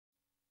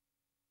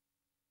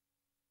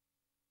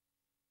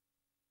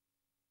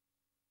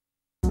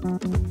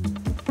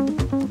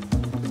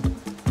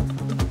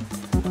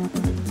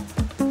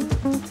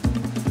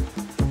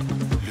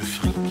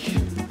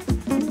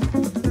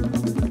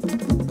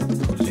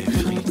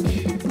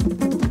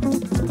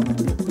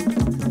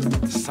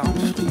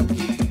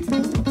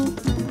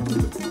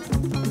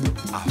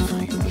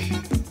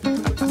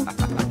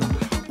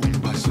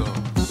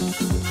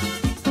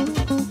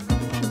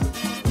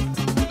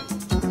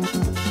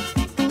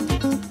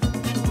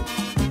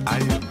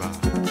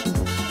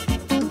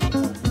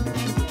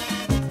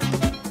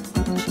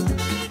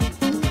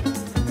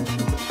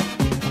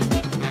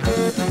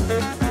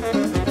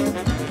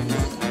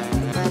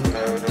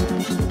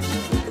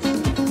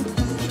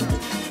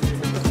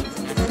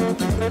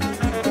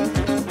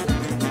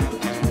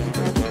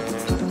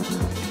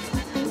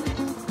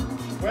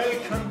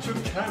Welcome to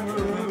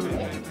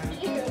Cameroon.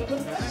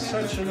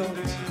 Such a long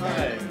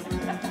time.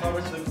 How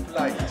was the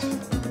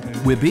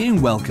flight? We're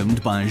being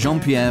welcomed by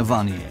Jean-Pierre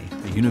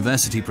Varnier, a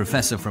university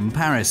professor from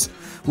Paris.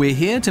 We're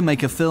here to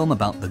make a film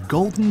about the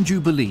golden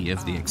jubilee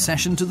of the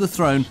accession to the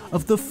throne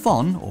of the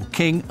Fon, or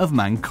King of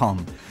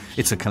Mankon.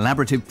 It's a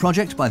collaborative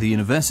project by the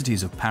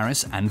universities of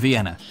Paris and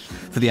Vienna.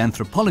 For the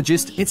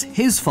anthropologist, it's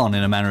his Fon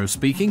in a manner of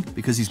speaking,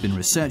 because he's been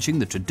researching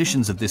the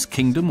traditions of this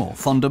kingdom or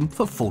fondom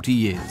for 40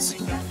 years.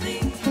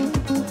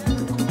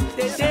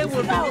 The day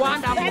will be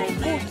wonderful.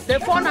 The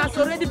Fon has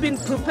already been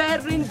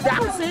preparing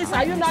dances.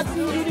 Are you not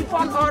seeing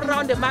uniform all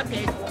around the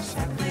market?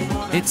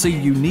 It's a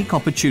unique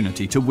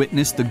opportunity to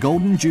witness the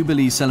Golden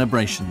Jubilee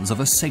celebrations of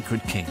a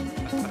sacred king.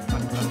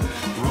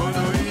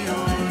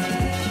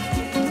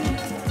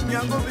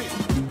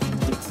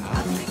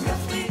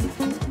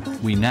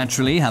 We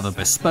naturally have a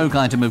bespoke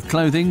item of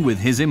clothing with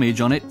his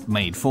image on it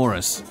made for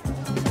us.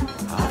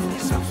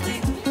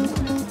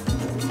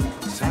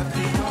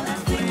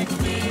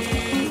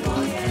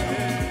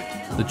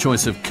 The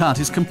choice of cut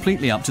is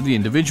completely up to the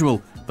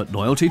individual, but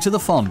loyalty to the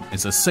Fon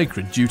is a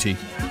sacred duty.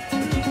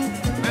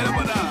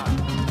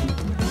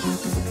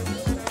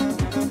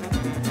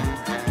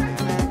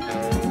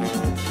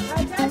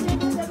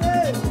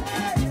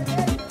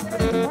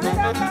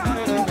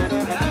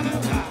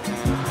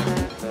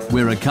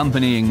 We're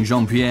accompanying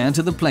Jean-Pierre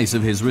to the place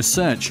of his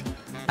research.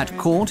 At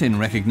court, in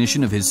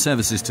recognition of his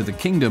services to the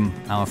kingdom,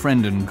 our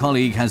friend and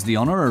colleague has the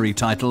honorary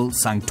title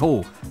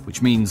Sancto,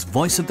 which means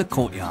voice of the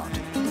courtyard.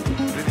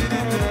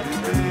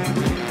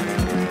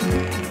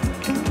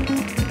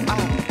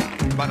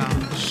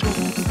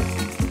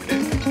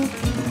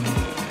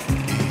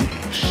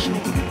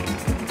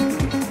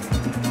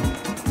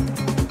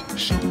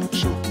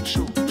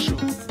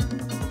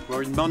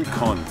 We're in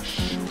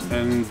Mankon,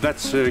 and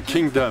that's a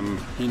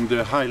kingdom in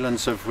the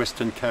highlands of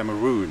Western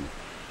Cameroon.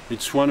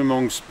 It's one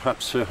amongst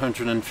perhaps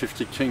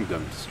 150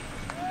 kingdoms.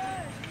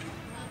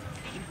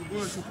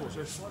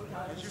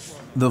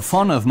 The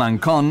Fon of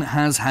Mankon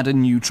has had a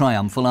new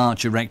triumphal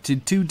arch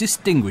erected to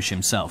distinguish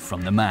himself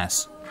from the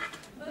mass.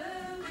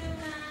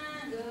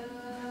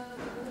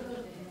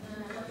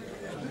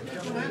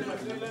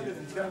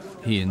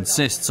 He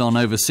insists on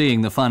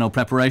overseeing the final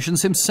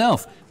preparations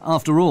himself.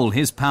 After all,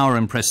 his power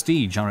and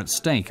prestige are at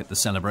stake at the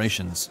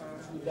celebrations.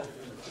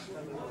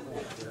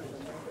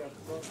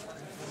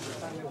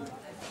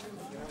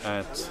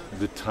 At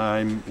the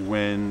time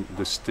when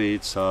the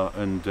states are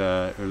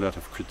under a lot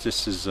of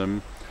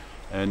criticism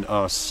and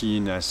are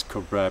seen as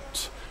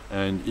corrupt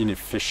and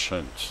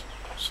inefficient.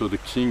 So the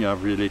king are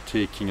really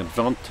taking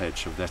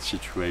advantage of that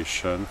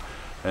situation,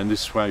 and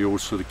this is why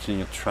also the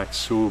king attracts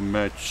so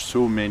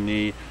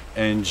many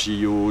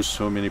NGOs,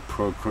 so many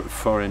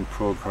foreign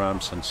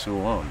programs and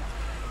so on.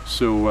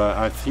 So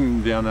I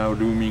think they are now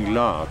looming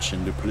large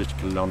in the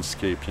political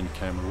landscape in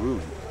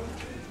Cameroon.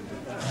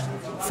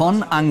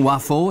 Fon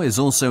Angwafo is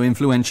also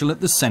influential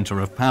at the centre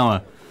of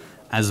power.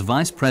 As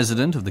vice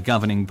president of the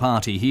governing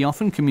party, he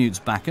often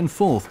commutes back and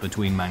forth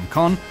between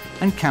Mankon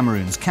and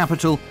Cameroon's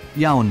capital,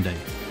 Yaoundé.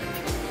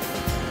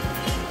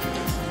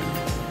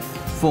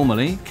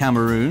 Formally,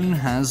 Cameroon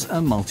has a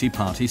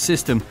multi-party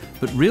system,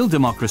 but real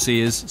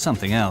democracy is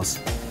something else.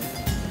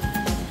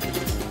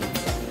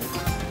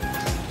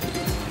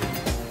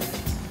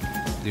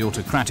 The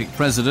autocratic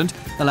president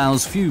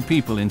allows few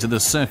people into the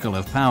circle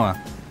of power.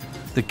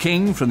 The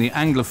king from the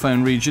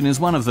Anglophone region is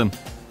one of them,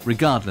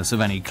 regardless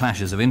of any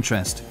clashes of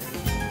interest.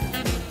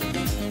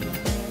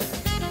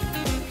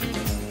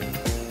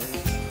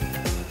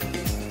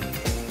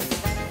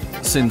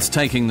 Since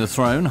taking the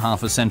throne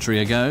half a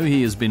century ago,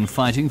 he has been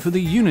fighting for the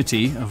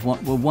unity of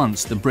what were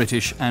once the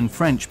British and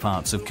French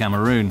parts of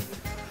Cameroon.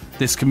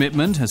 This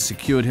commitment has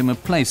secured him a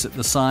place at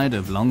the side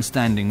of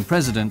long-standing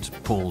President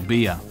Paul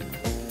Biya.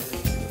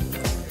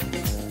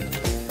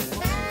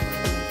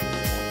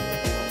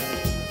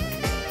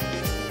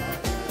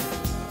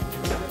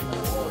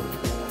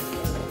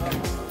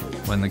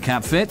 When the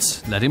cap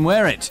fits, let him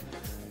wear it.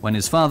 When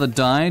his father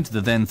died,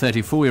 the then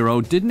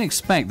 34-year-old didn't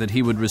expect that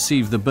he would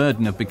receive the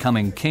burden of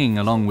becoming king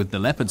along with the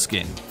leopard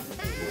skin.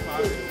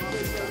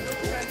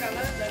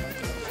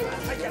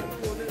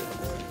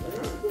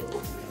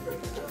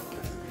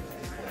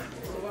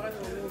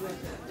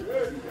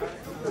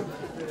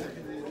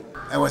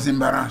 I was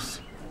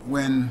embarrassed.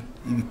 when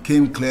it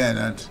became clear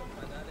that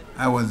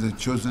I was the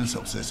chosen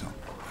successor.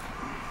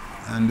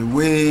 And the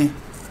way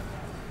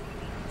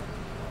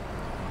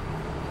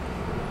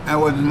I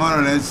was more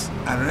or less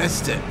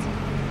arrested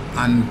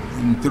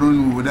and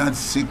thrown without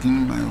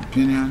seeking my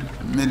opinion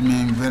made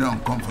me very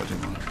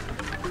uncomfortable.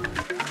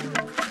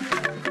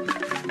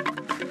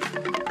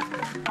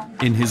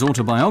 In his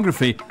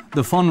autobiography,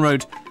 the Fon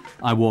wrote,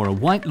 "I wore a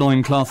white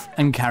loincloth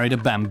and carried a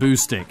bamboo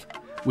stick,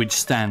 which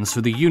stands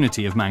for the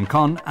unity of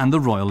Mankon and the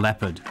royal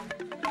leopard."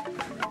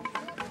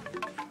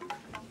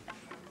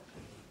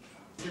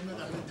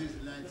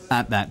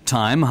 At that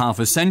time, half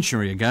a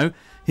century ago,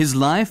 his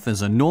life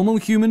as a normal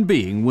human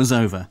being was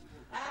over.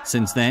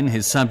 Since then,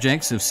 his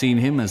subjects have seen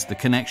him as the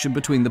connection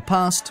between the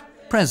past,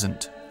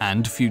 present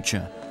and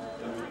future.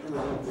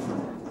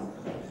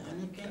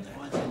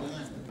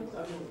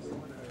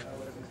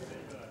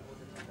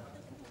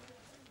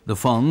 The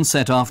Fon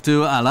set off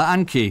to Ala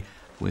Anki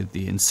with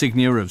the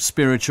insignia of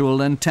spiritual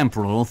and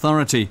temporal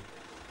authority.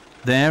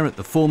 There, at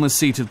the former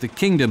seat of the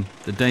kingdom,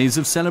 the days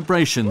of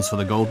celebrations for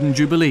the Golden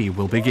Jubilee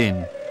will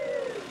begin.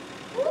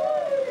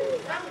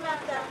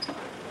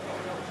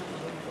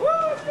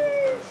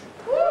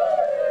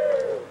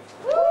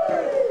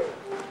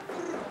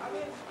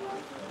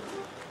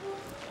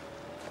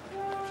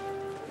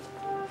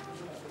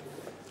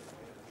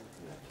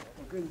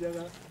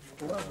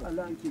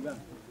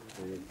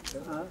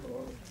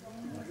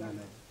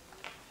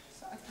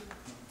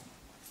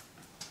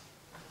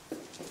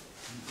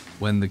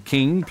 When the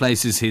king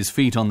places his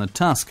feet on the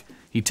tusk,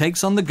 he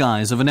takes on the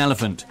guise of an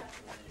elephant.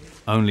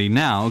 Only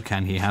now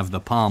can he have the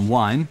palm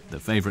wine,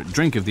 the favourite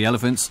drink of the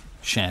elephants,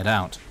 shared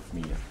out.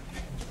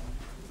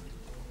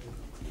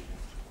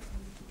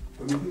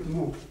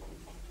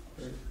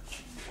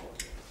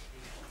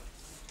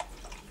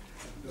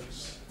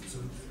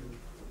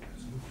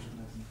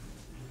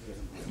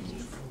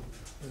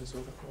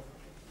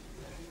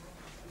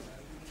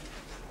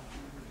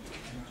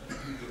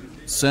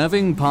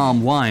 Serving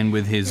palm wine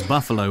with his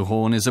buffalo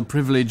horn is a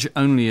privilege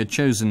only a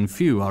chosen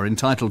few are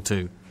entitled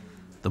to.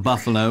 The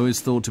buffalo is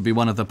thought to be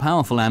one of the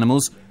powerful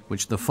animals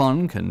which the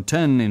Fon can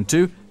turn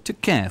into to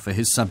care for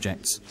his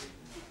subjects.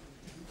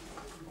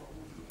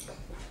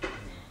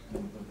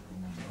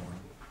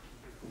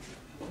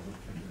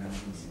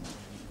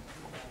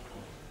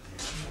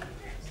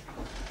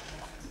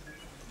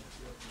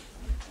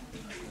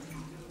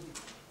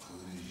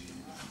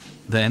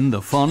 Then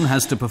the Fon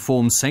has to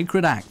perform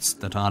sacred acts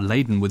that are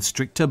laden with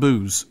strict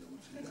taboos.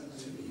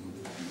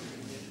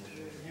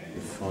 The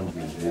Fon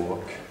will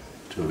walk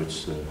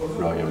towards the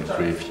royal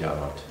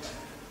graveyard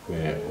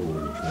where all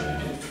the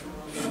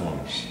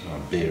Fons are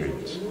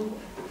buried,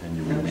 and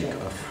you will make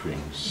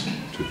offerings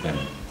to them.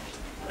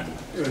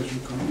 As you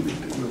come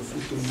with your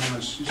foot on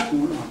mass, it's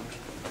going out.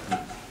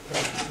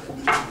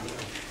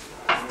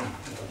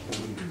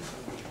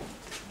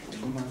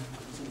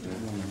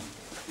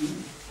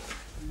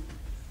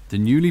 The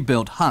newly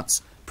built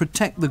huts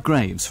protect the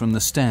graves from the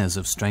stares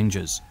of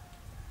strangers.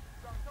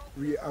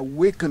 We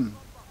awaken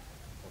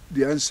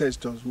the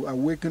ancestors. We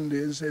awaken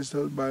the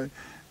ancestors by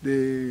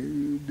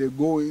they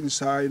go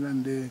inside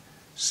and they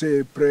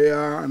say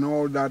prayer and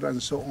all that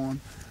and so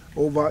on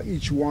over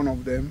each one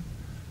of them.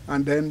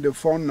 And then the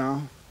Fon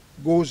now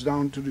goes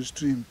down to the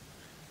stream,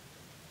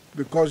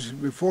 because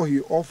before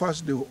he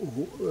offers the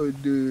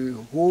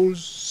whole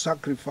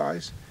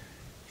sacrifice,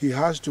 he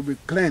has to be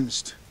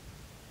cleansed.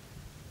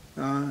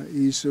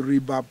 He's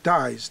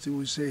rebaptized.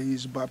 We say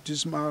his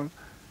baptismal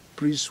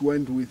priest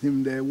went with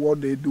him there.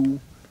 What they do,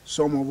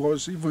 some of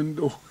us, even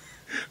though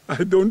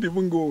I don't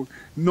even go,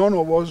 none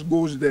of us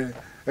goes there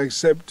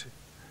except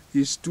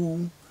his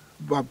two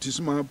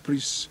baptismal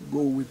priests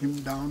go with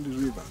him down the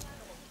river.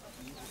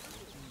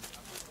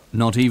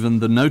 Not even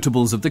the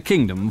notables of the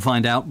kingdom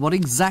find out what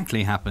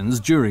exactly happens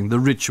during the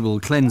ritual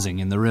cleansing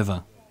in the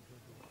river.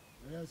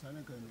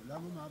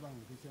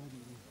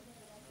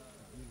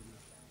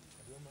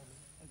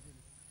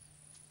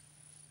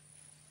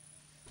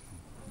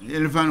 The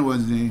elephant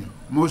was the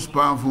most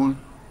powerful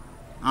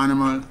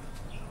animal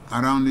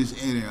around this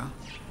area,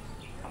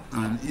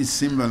 and it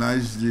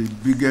symbolized the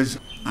biggest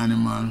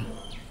animal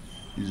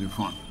is the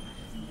Fon.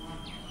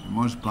 The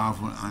most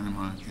powerful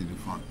animal is the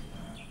Fon.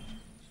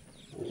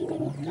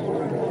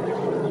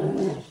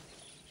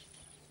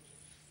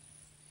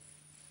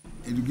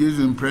 It gives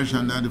the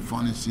impression that the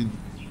Fon is still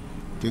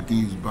taking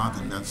his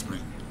bath in that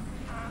spring.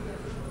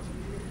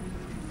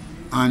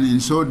 And in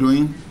so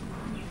doing,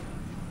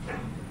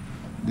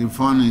 the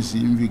Fon is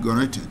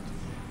invigorated.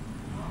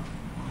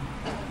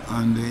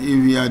 And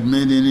if he had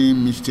made any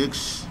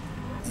mistakes,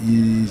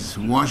 he is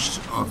washed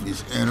of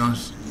his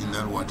errors in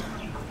that water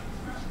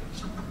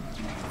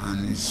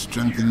and is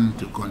strengthened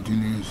to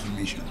continue his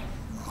mission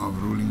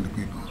of ruling the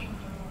people.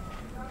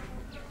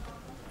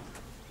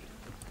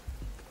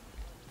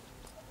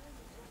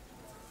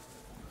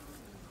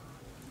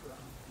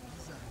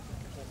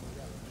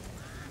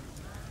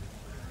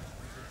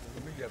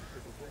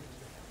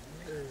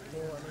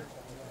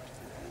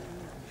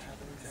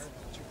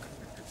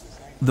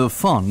 The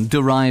Fon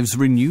derives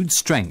renewed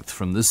strength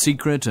from the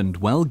secret and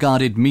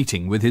well-guarded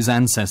meeting with his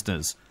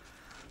ancestors.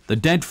 The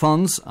dead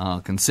Fons are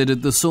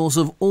considered the source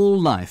of all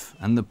life,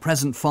 and the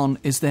present Fon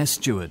is their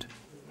steward.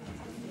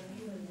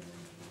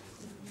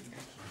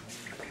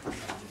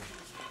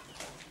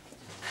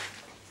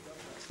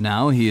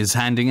 Now he is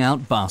handing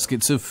out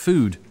baskets of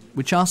food,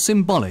 which are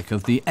symbolic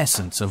of the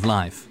essence of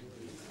life.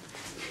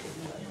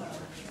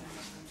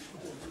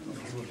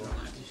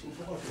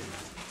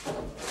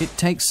 It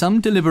takes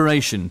some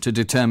deliberation to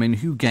determine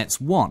who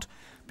gets what,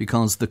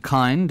 because the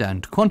kind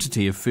and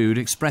quantity of food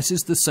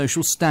expresses the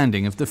social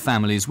standing of the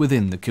families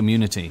within the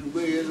community.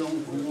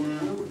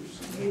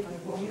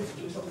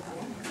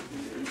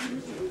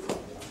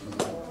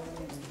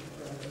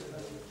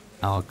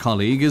 Our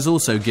colleague is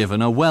also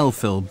given a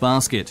well-filled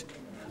basket,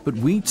 but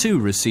we too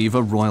receive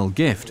a royal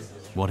gift,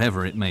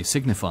 whatever it may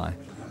signify.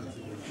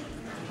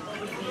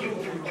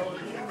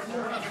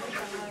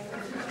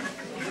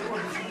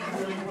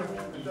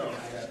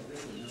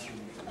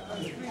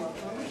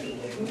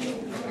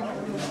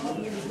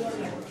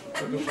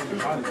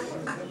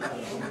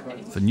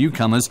 For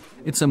newcomers,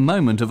 it's a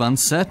moment of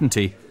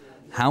uncertainty.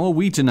 How are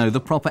we to know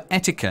the proper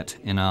etiquette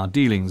in our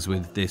dealings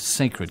with this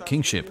sacred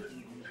kingship?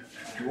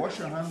 Wash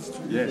your hands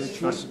too.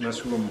 Yes,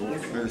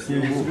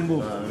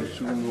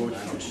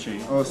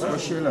 Oh,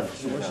 special.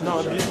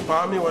 No,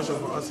 para mí wash your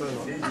hands.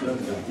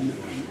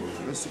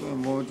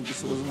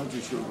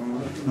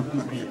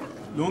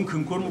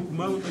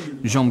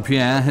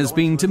 Jean-Pierre has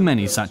been to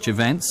many such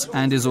events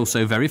and is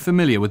also very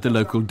familiar with the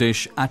local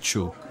dish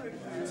achu.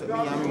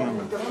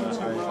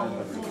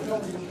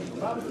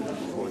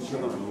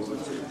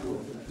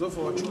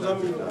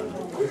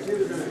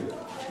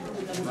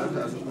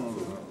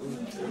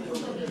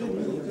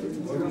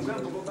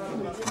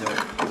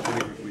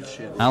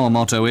 Our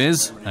motto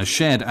is, a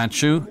shared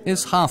achu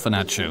is half an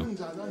achu.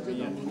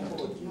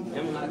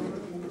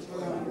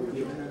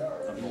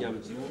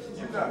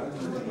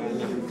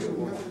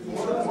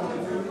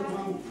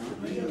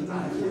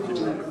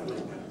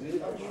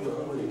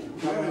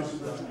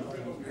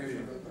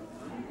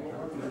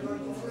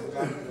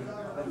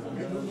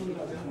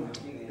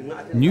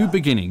 New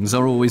beginnings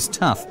are always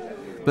tough,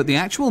 but the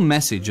actual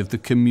message of the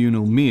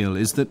communal meal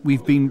is that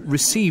we've been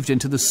received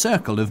into the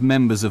circle of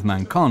members of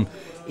Mankon,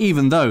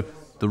 even though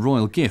the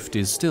royal gift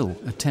is still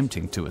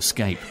attempting to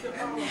escape.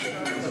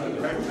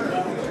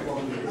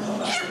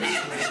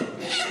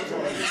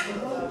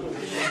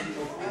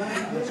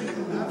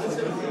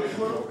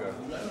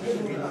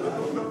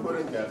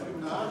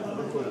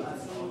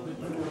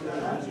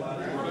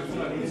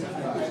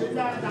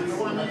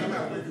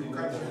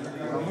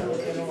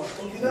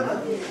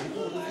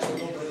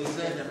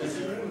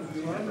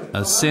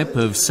 A sip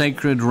of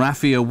sacred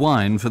raffia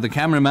wine for the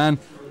cameraman,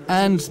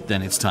 and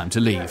then it's time to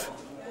leave.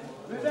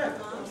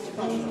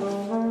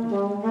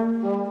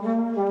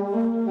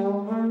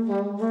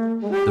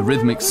 The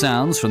rhythmic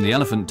sounds from the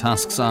elephant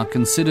tusks are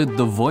considered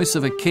the voice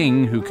of a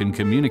king who can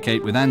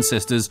communicate with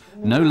ancestors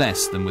no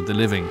less than with the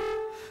living.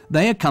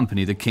 They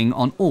accompany the king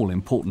on all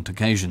important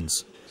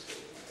occasions.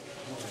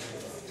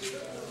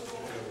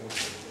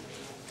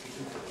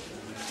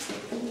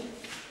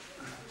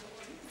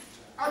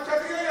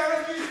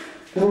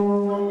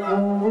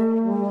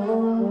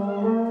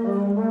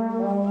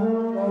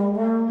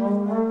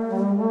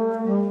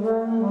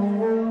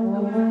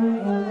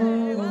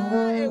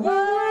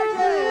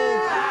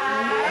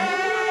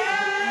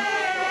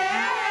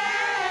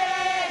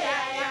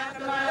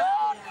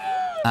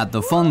 At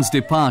the Fon's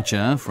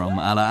departure from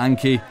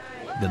Ala-Anki,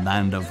 the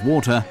land of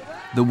water,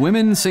 the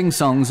women sing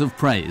songs of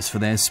praise for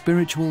their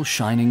spiritual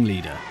shining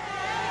leader.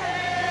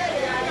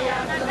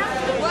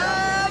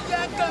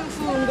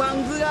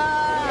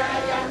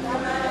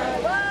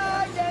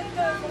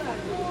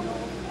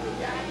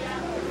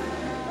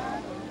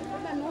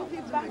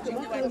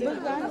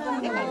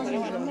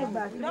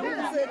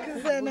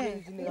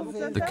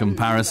 The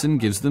comparison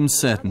gives them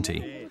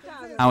certainty.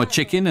 Our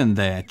chicken and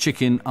their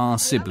chicken are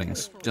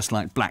siblings, just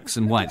like blacks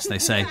and whites, they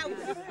say.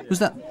 Was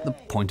that the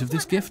point of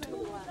this gift?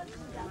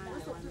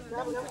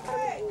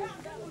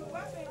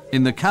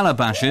 In the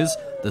calabashes,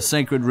 the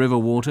sacred river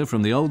water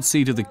from the old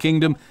seat of the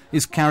kingdom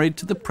is carried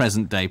to the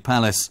present-day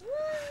palace.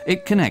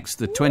 It connects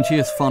the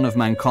 20th Fon of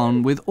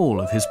Mankon with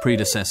all of his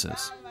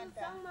predecessors.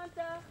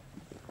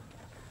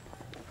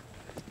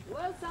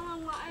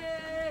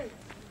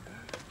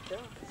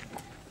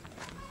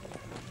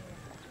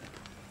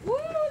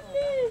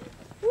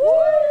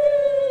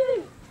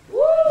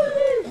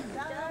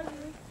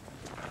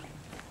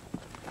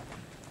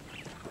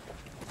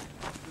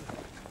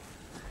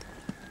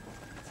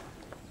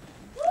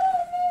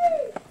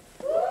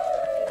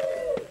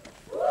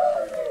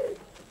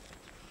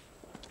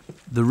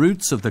 The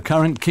roots of the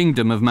current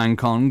kingdom of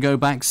Mankon go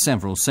back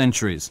several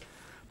centuries,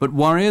 but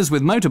warriors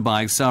with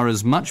motorbikes are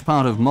as much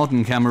part of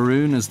modern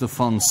Cameroon as the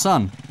Fon's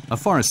son, a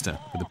forester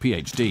with a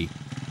PhD.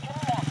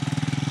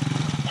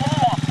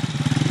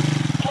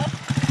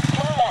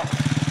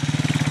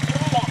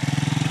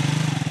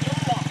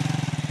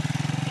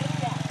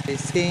 The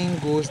saying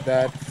goes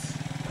that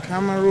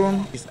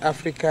Cameroon is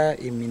Africa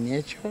in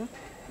miniature.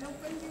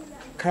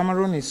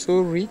 Cameroon is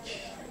so rich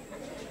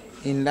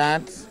in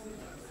that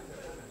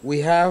we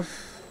have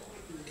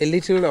a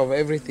little of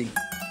everything.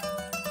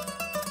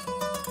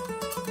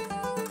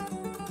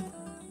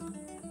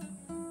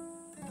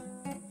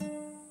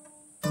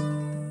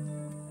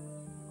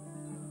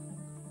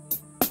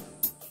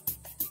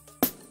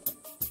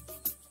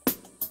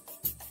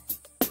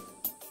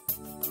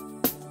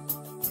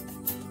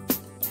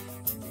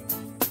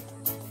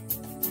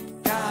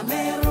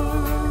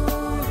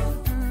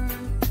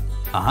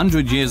 A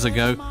 100 years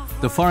ago,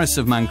 the forests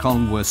of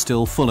Mankon were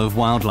still full of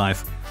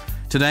wildlife.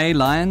 Today,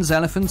 lions,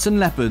 elephants and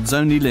leopards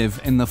only live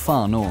in the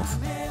far north.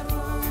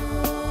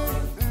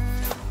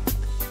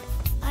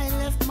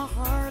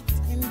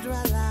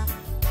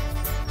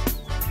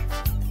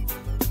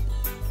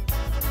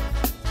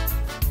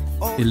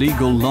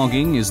 Illegal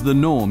logging is the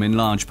norm in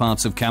large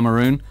parts of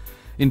Cameroon.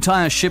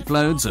 Entire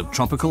shiploads of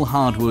tropical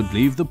hardwood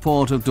leave the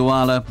port of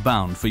Douala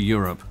bound for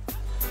Europe.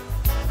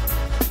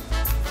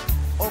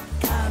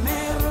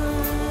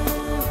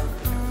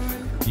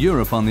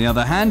 Europe, on the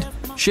other hand,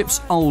 ships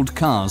old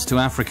cars to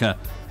Africa,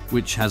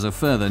 which has a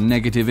further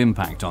negative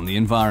impact on the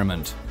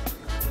environment.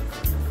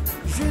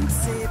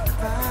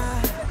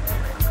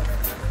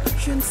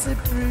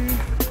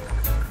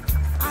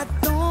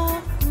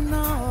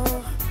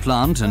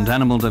 Plant and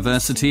animal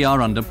diversity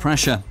are under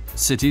pressure.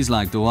 Cities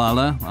like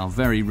Douala are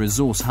very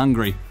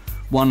resource-hungry.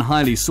 One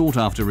highly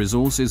sought-after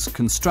resource is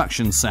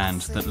construction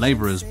sand that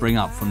labourers bring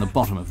up from the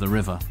bottom of the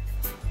river.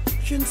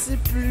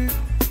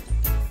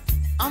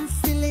 I'm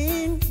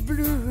feeling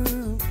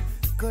blue,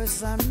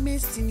 'cause I'm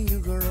missing you,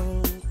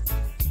 girl.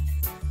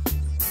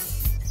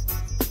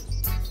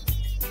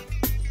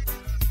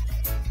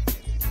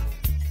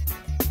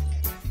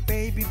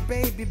 Baby,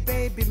 baby,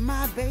 baby,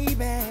 my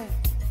baby,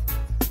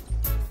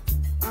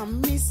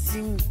 I'm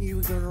missing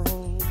you,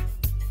 girl.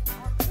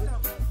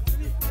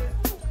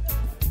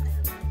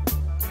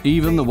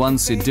 Even the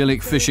once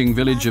idyllic fishing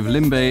village of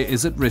Limbe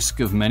is at risk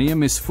of many a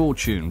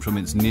misfortune from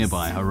its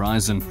nearby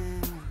horizon.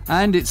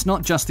 And it's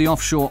not just the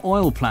offshore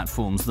oil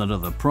platforms that are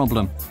the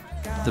problem.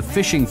 The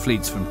fishing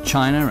fleets from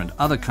China and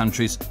other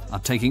countries are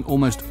taking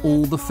almost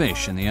all the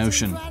fish in the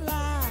ocean.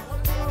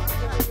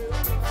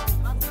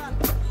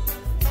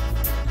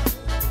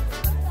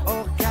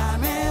 Oh,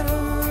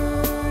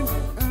 Cameroon,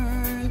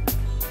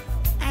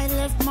 I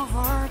left my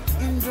heart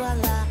in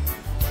Douala.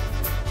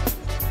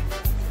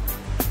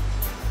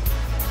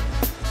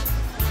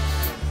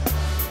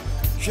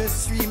 Je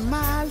suis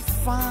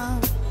malfin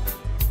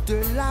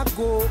de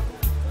lago.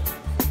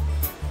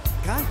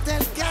 Quand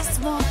elle casse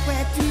mon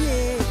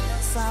pétuier,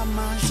 ça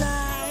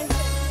m'enjaille.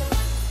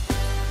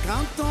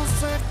 Quand on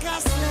se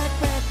casse les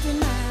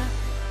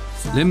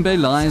pétunins. Limbe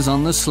lies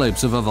on the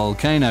slopes of a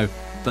volcano,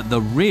 but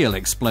the real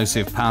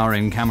explosive power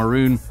in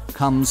Cameroon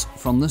comes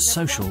from the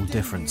social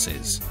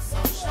differences.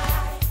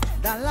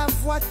 Dans la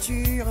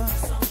voiture,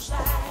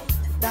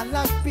 dans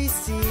la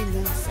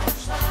piscine,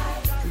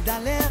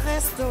 dans les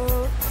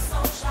restos,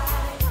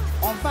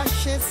 on va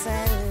chez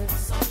elle.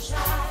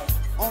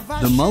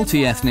 The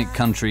multi-ethnic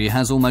country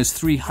has almost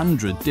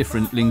 300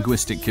 different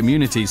linguistic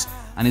communities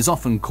and is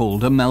often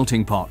called a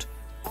melting pot.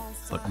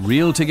 But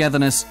real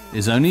togetherness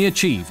is only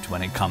achieved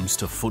when it comes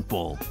to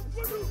football.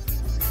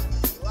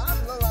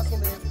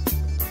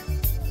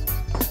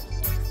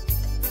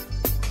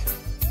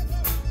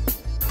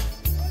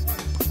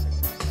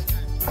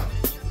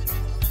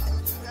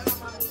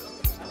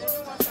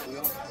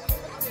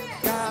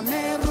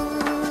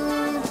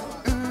 Cameroun,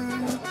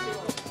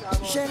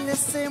 j'ai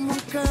laissé mon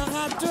cœur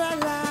à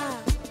Douala.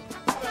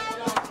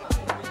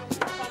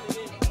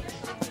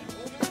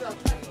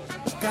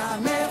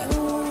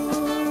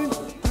 Cameroun,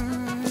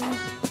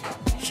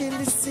 j'ai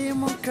laissé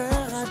mon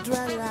cœur à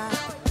Douala.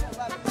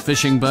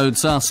 Fishing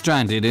boats are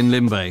stranded in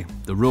Limbe,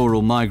 the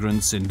rural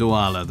migrants in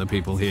Douala, the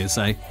people here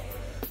say.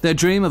 Their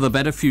dream of a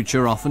better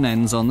future often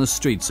ends on the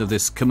streets of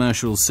this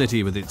commercial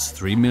city with its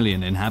 3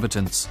 million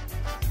inhabitants.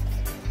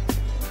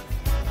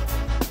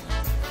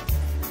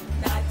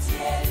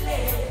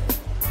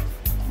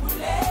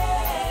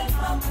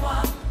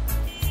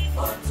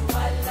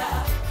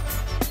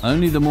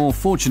 Only the more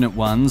fortunate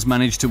ones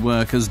manage to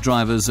work as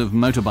drivers of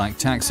motorbike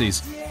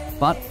taxis.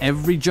 But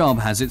every job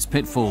has its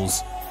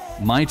pitfalls.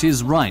 Might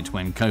is right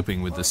when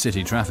coping with the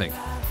city traffic.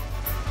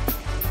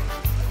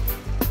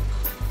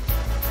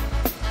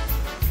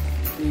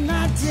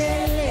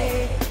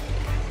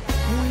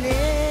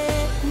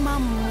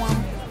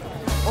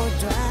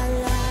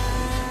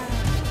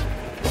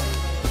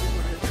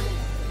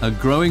 A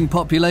growing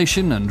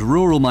population and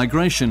rural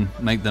migration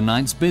make the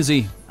nights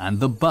busy and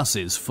the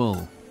buses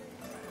full.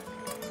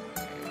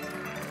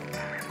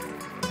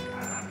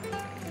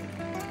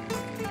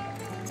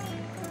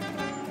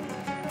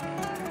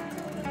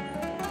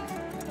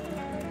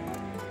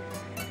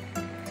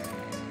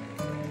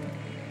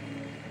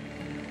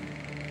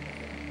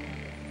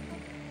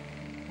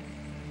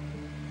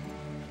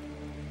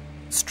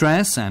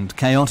 Stress and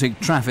chaotic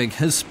traffic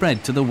has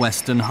spread to the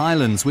Western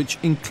Highlands, which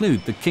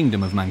include the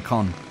Kingdom of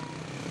Mankon.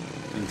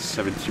 In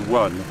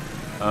 71,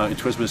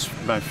 It was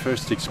my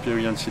first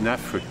experience in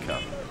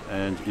Africa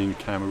and in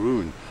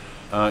Cameroon.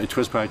 It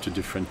was quite a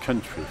different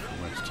country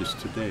from what it is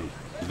today.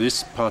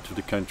 This part of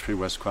the country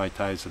was quite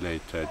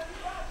isolated.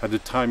 At the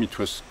time it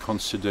was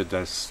considered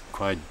as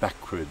quite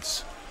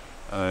backwards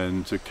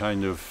and a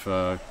kind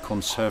of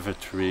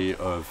conservatory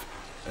of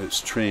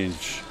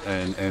strange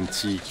and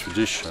antique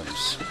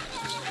traditions.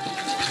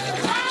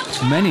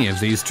 Many of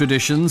these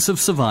traditions have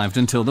survived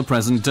until the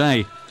present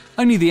day.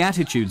 Only the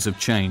attitudes have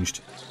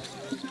changed.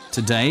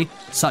 Today,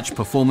 such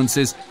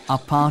performances are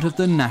part of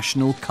the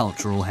national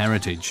cultural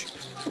heritage.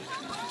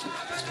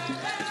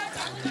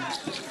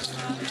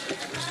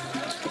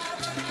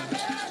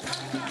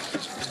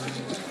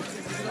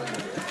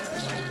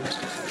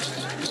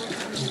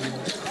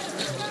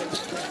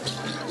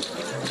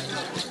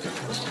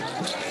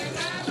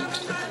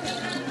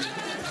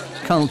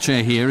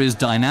 Culture here is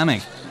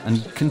dynamic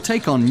and can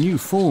take on new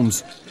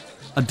forms.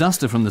 A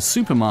duster from the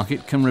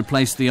supermarket can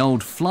replace the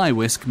old fly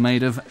whisk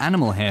made of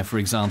animal hair, for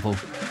example.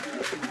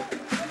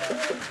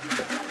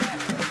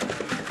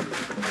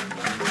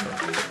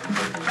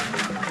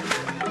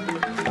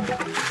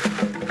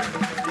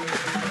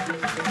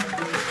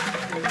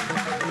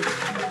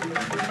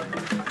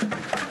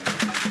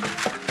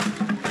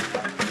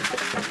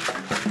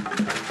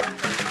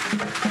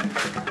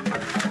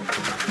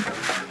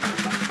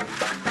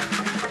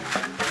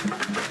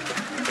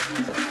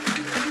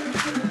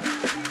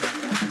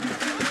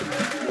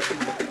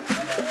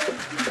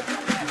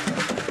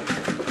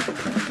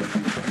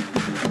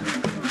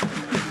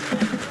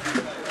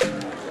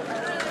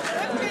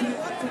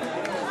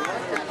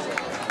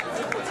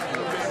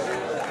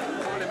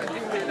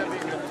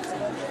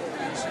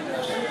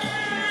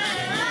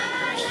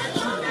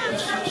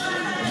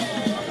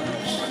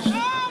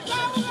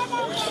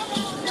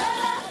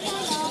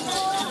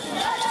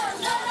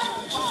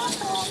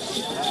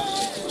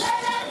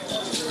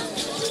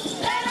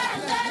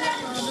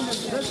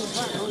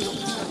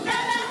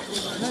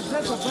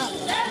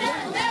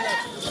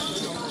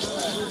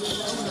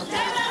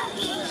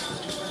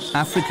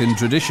 African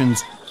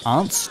traditions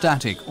aren't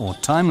static or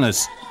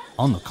timeless,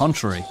 on the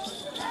contrary.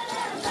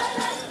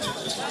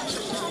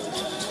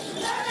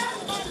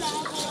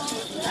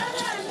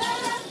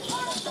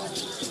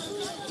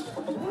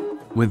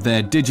 With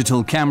their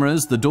digital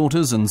cameras, the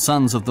daughters and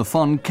sons of the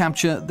Fon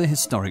capture the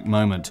historic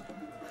moment.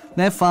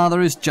 Their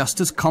father is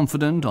just as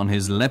confident on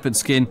his leopard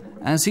skin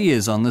as he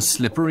is on the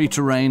slippery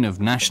terrain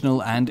of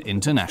national and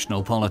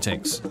international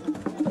politics.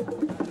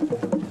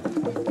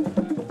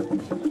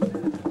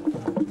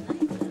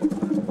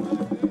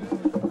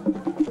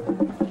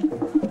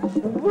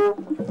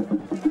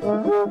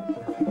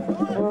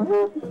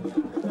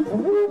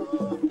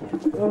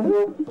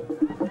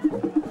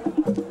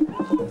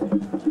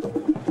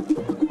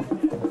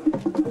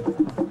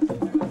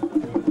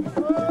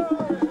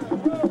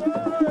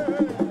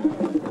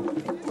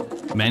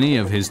 Many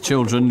of his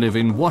children live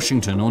in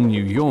Washington or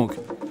New York.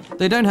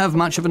 They don't have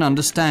much of an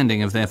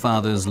understanding of their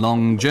father's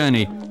long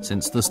journey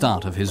since the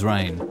start of his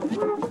reign.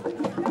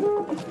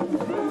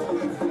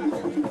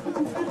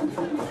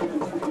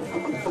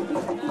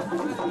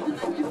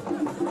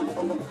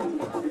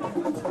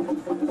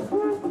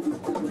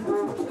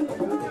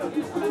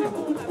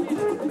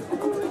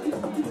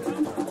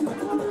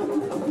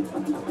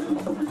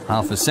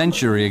 Half a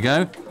century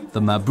ago,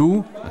 the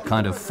Mabou, a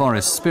kind of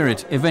forest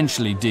spirit,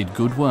 eventually did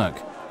good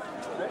work.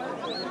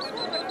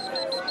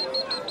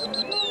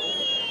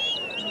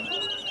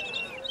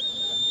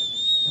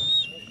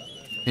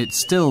 It's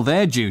still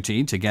their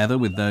duty, together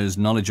with those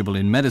knowledgeable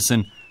in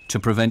medicine, to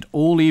prevent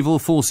all evil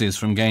forces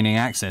from gaining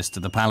access to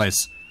the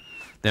palace.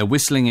 Their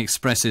whistling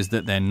expresses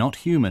that they're not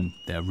human,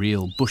 they're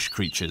real bush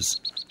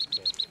creatures.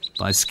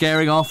 By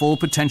scaring off all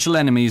potential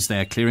enemies,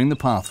 they're clearing the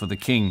path for the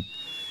king.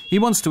 He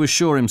wants to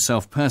assure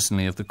himself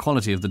personally of the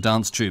quality of the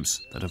dance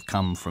troupes that have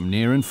come from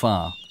near and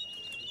far.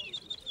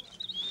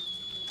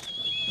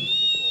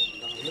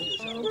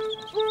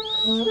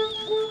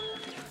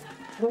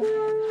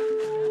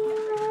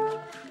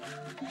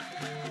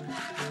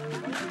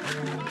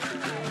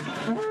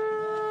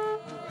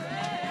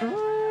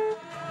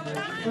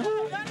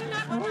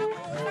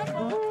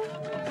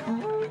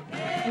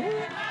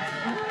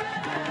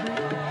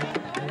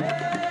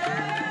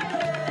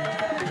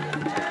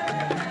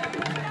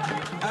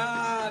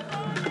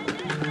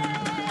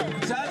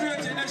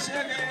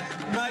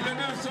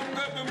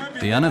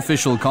 The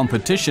unofficial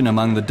competition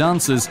among the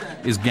dancers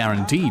is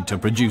guaranteed to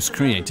produce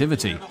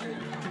creativity.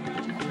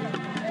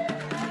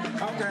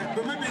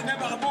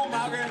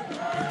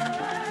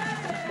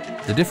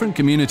 The different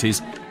communities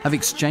have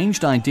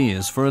exchanged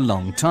ideas for a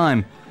long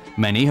time.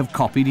 Many have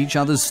copied each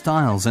other's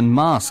styles and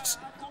masks,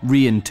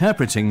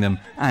 reinterpreting them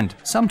and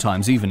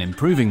sometimes even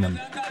improving them.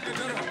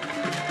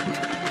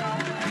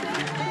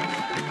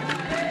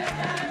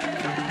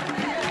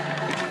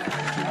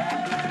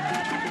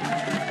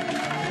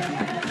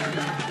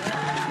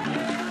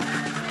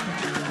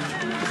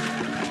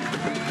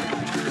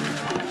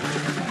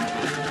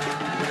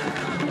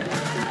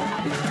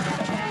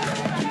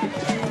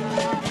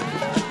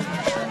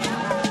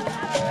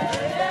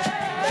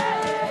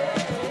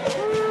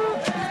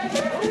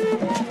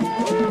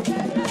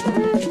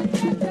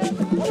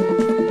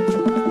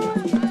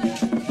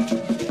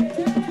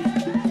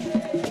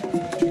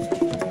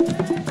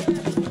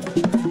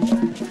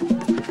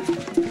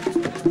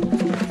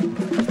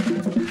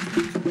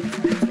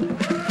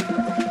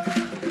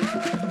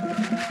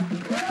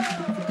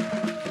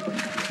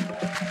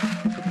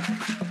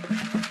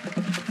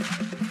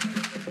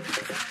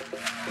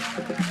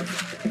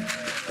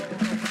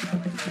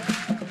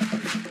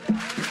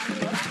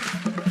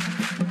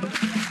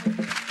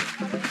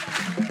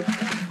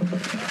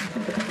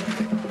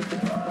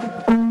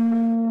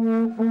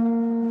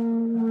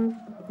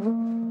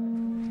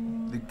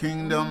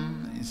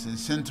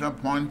 central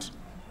point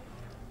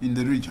in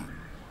the region.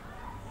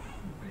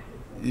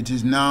 It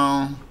is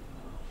now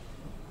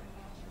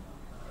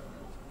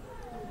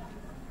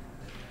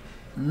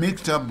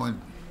mixed up with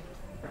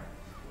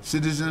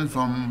citizens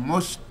from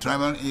most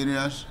tribal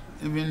areas,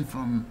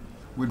 even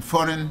with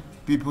foreign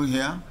people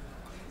here.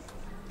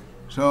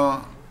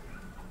 So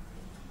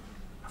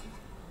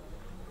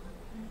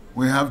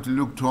we have to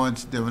look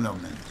towards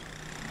development.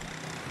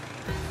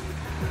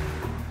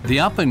 The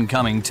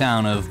up-and-coming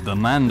town of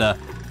Bamanda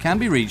can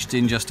be reached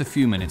in just a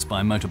few minutes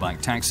by motorbike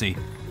taxi.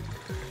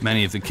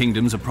 Many of the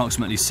kingdom's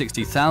approximately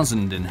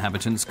 60,000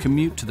 inhabitants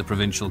commute to the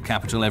provincial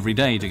capital every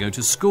day to go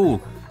to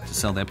school, to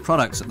sell their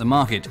products at the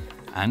market,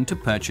 and to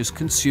purchase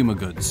consumer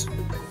goods.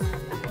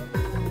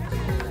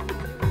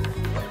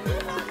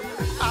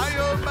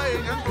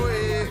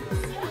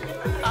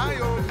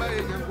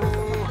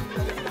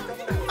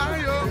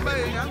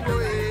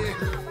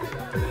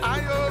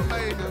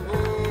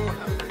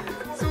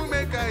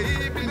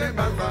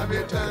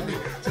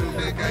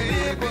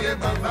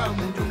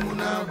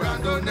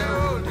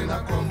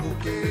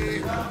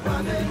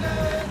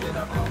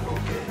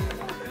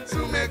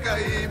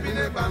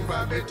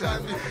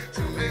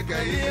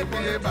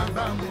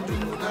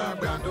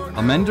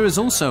 Bamenda is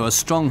also a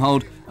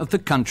stronghold of the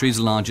country's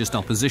largest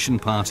opposition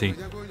party.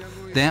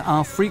 There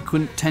are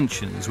frequent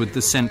tensions with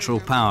the central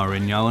power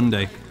in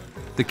Yaoundé.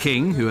 The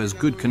king, who has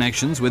good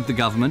connections with the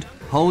government,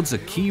 holds a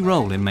key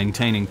role in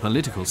maintaining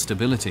political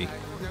stability.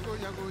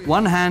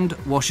 One hand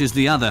washes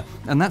the other,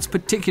 and that's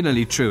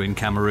particularly true in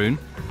Cameroon.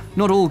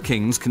 Not all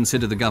kings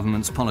consider the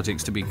government's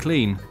politics to be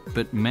clean,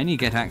 but many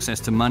get access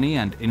to money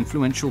and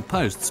influential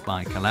posts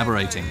by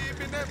collaborating.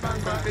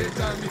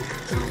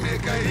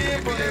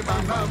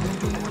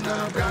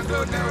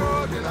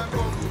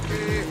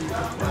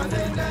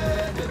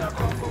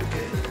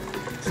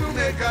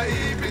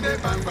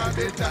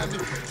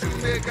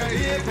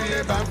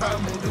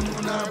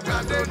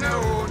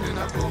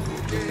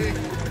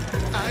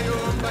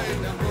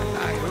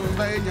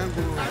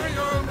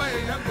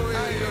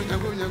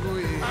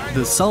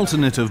 The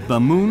Sultanate of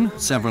Bamoun,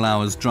 several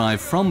hours' drive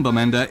from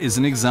Bamenda, is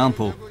an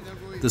example.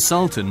 The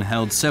Sultan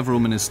held several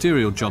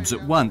ministerial jobs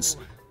at once.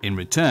 In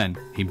return,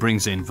 he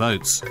brings in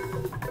votes.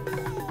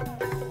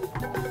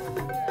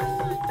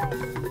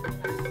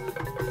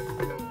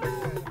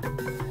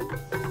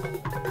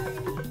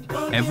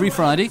 Every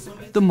Friday,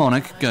 the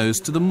monarch goes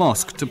to the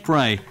mosque to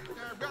pray.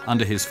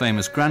 Under his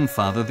famous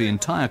grandfather, the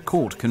entire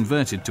court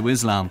converted to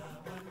Islam.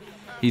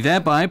 He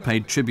thereby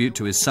paid tribute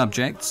to his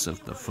subjects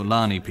of the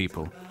Fulani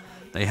people.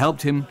 They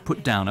helped him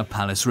put down a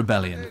palace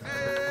rebellion.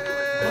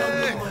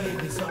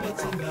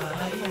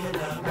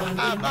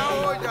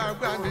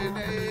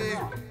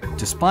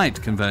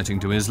 Despite converting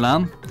to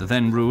Islam, the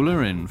then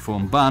ruler in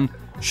Fumban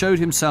showed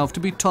himself to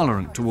be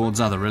tolerant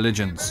towards other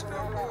religions.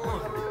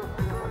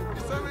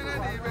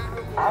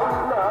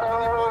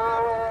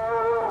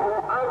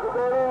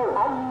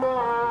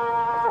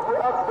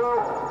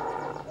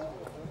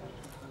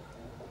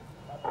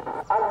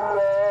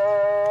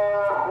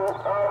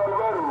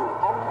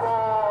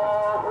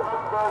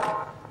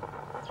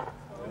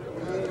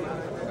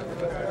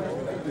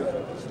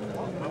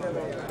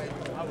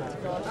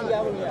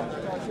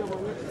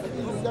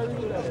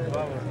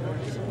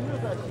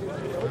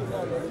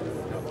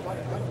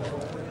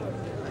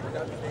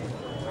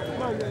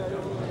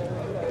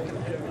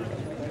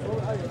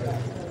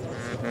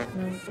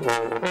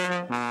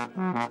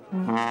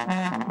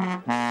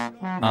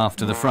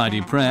 After the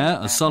Friday prayer,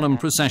 a solemn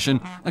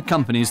procession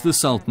accompanies the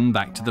Sultan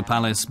back to the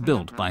palace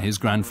built by his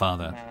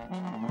grandfather.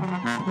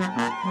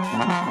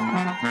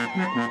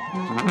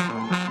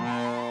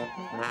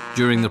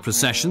 During the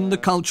procession, the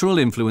cultural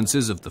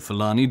influences of the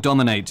Fulani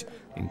dominate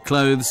in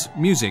clothes,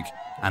 music,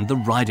 and the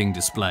riding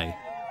display.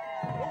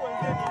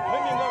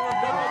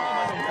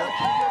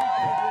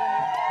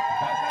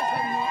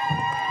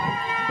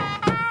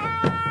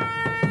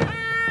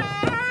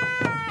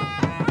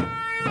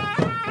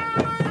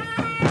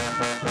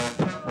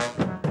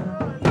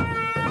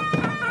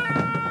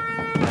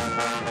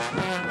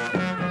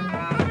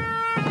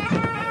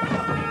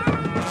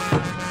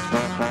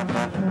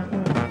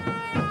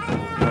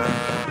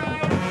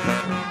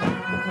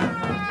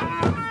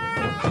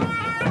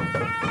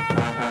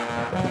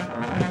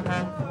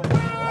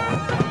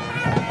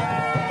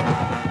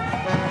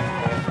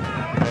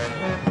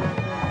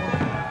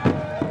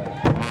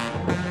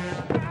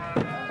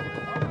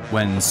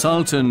 When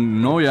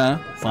Sultan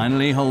Noya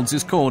finally holds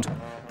his court,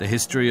 the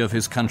history of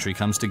his country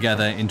comes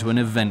together into an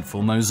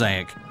eventful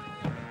mosaic.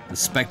 The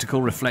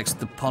spectacle reflects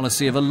the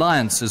policy of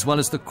alliance as well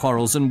as the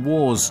quarrels and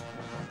wars.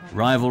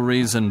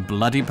 Rivalries and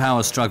bloody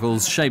power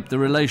struggles shape the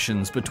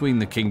relations between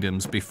the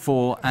kingdoms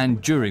before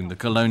and during the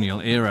colonial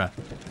era.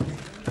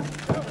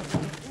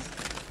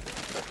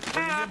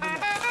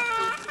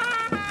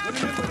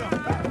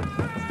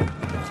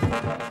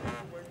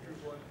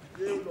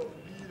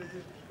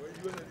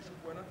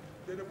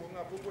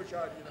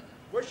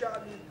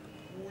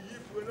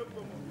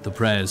 The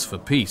prayers for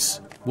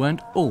peace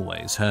weren't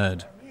always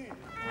heard.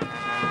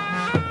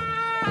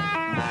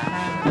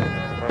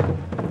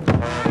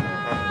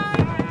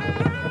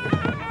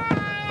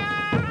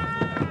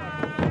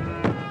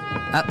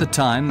 At the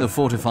time, the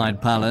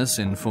fortified palace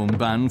in Phum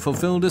Ban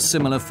fulfilled a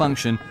similar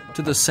function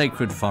to the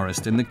sacred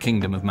forest in the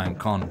kingdom of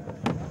Mankon.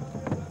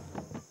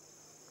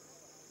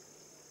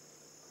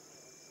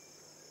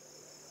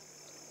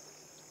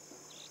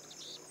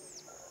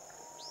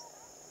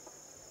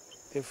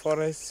 The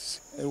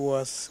forest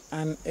was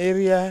an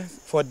area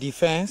for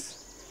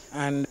defense,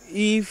 and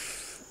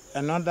if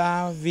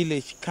another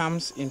village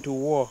comes into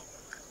war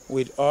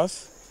with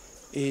us,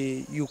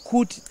 you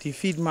could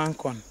defeat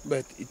Mankon,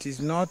 but it is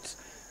not,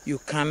 you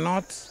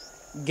cannot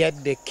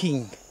get the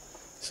king.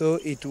 So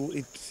it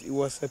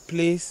was a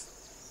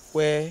place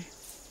where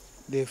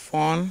the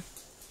fawn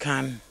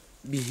can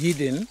be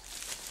hidden,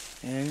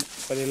 and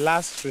for the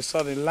last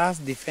resort, the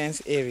last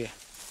defense area.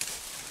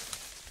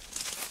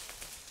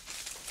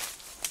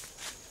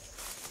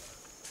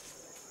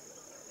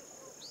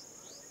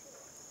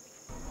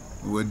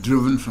 We were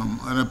driven from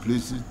other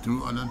places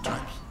through other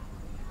tribes.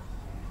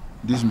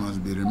 This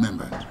must be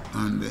remembered.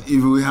 And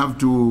if we have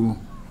to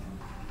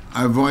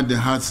avoid the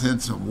hard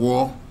sense of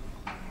war,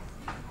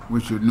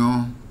 we should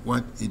know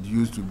what it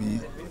used to be.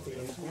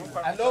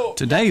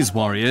 Today's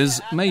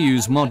warriors may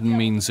use modern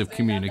means of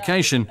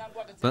communication,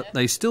 but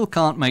they still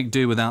can't make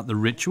do without the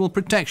ritual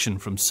protection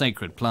from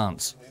sacred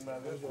plants.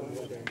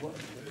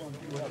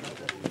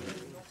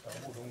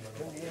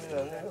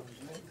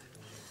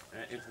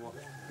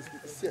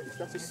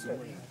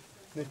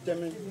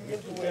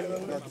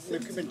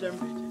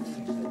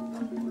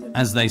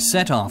 As they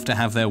set off to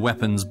have their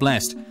weapons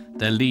blessed,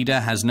 their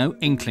leader has no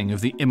inkling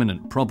of the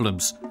imminent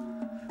problems.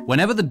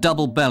 Whenever the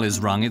double bell is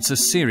rung, it's a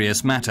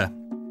serious matter.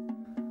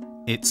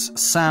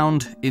 Its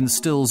sound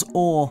instills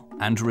awe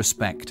and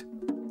respect.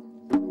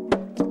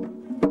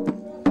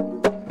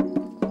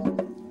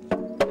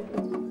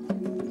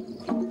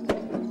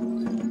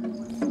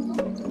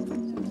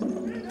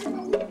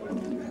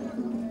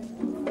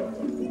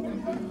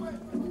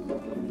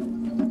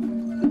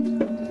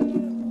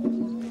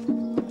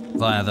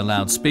 Via the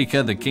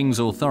loudspeaker, the king's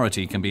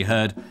authority can be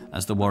heard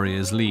as the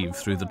warriors leave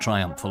through the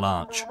triumphal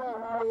arch.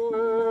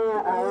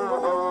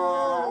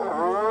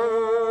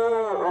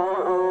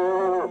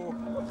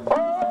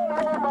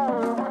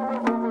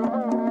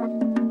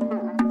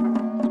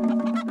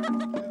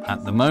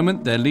 At the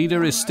moment, their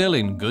leader is still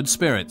in good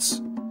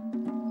spirits.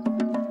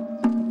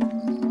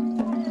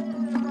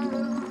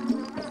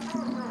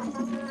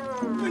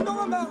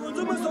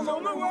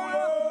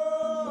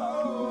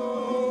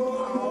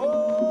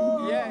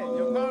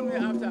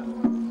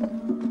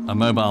 A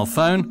mobile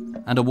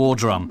phone and a war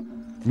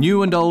drum.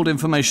 New and old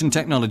information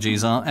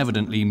technologies are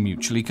evidently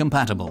mutually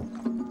compatible.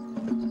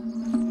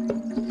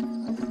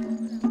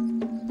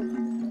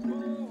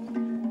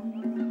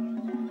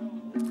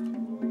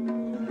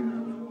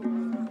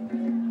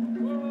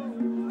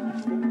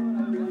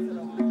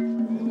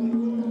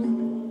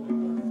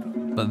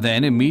 But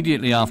then,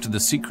 immediately after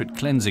the secret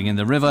cleansing in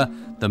the river,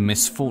 the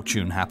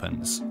misfortune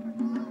happens.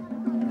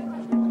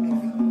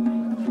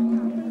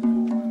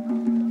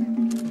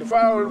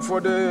 Foul for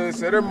the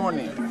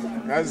ceremony,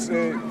 as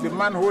the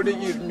man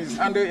holding it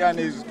mishandled and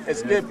is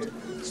escaped,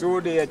 so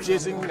they are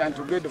chasing and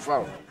to get the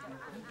foul.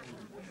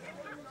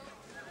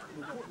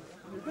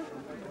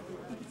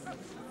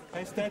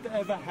 Has that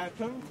ever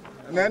happened?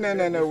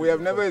 No, we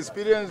have never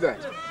experienced that.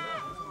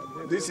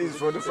 This is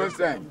for the first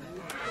time.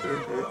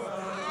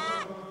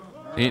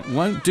 It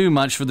won't do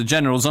much for the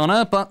general's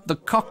honour, but the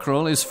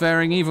cockerel is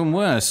faring even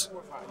worse.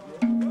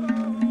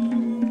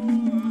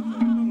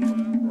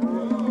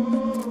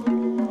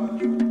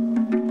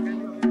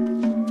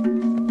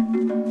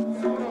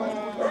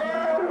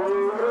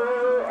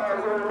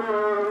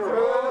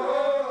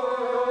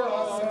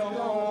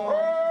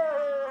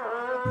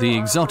 The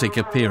exotic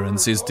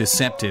appearance is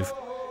deceptive.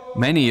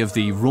 Many of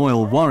the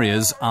royal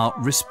warriors are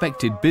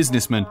respected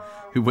businessmen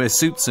who wear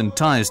suits and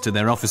ties to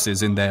their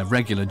offices in their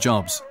regular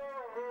jobs.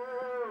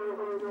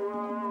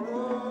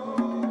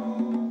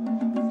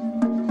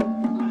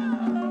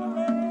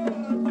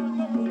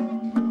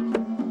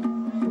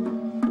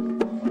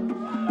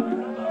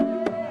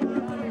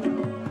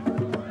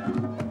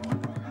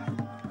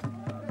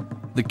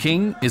 The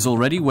king is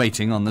already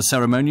waiting on the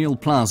ceremonial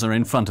plaza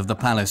in front of the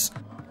palace.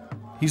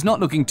 He's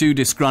not looking too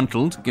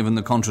disgruntled, given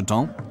the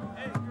contretemps.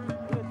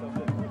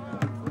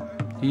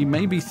 He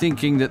may be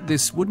thinking that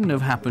this wouldn't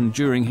have happened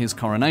during his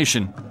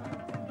coronation.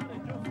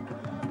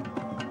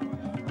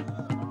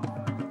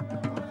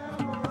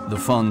 The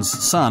Fon's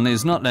son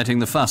is not letting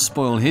the fuss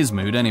spoil his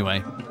mood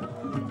anyway.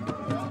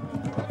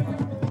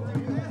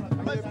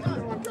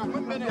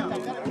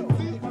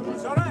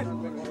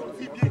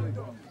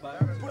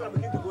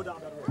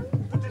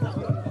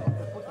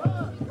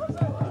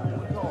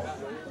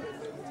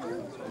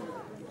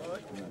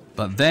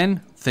 But then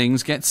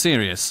things get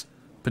serious,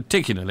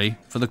 particularly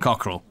for the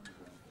cockerel.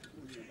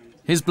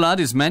 His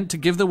blood is meant to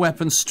give the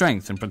weapons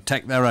strength and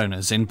protect their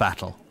owners in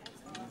battle.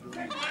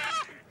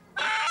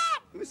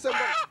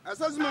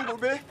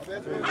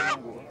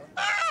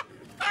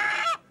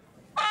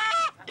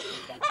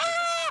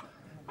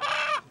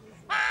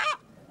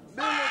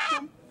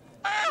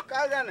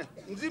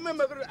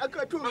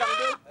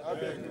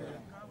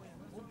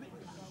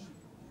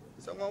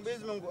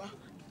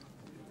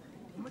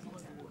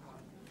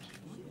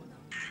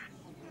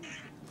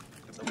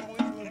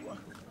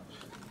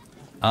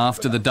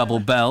 After the double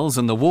bells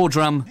and the war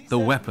drum, the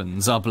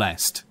weapons are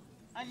blessed.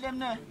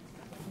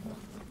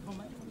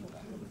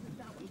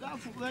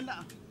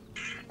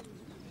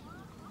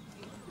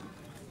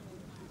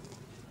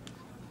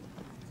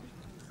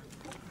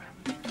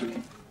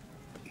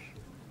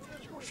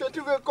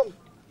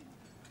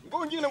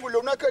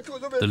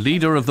 The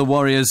leader of the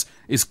warriors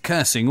is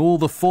cursing all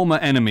the former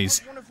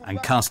enemies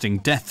and casting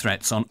death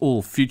threats on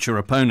all future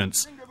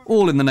opponents,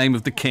 all in the name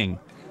of the king.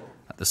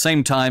 At the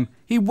same time,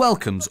 he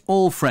welcomes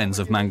all friends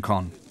of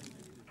Mankon.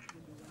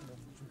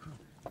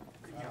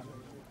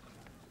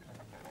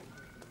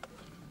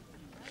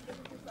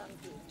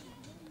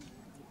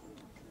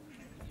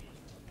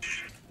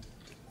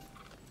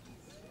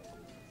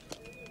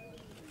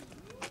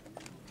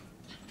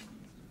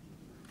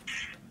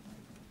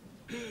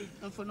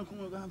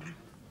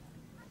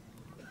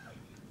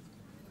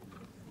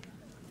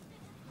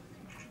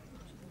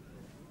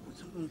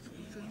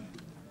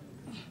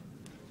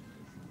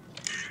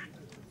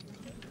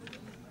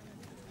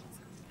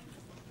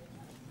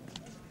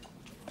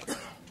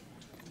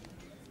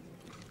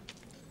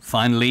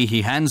 Finally,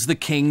 he hands the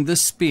king the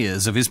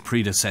spears of his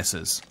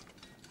predecessors.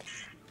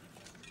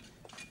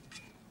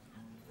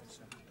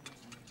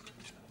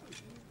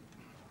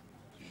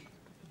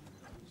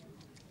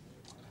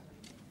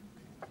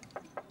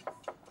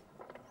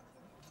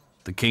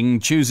 The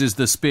king chooses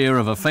the spear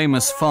of a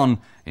famous Fon,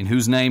 in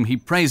whose name he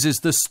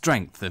praises the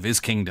strength of his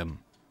kingdom.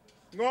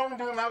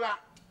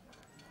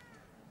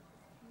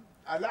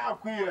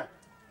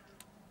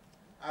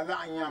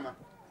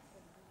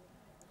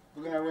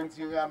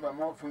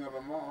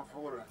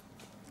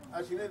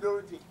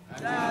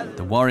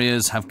 The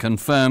warriors have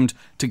confirmed,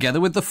 together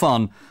with the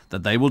Fon,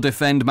 that they will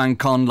defend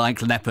Mankon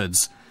like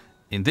leopards.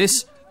 In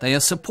this, they are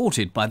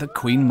supported by the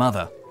Queen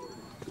Mother.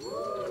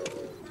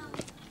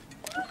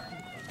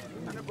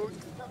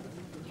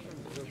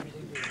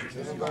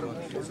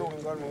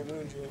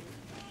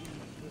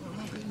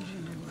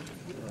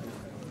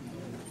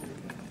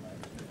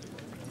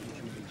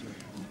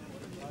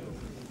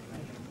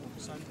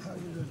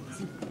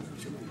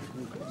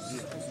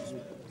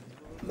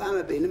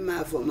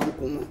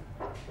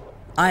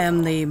 I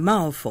am the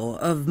Angwafo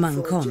of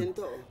Mankon.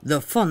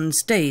 The Fon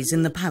stays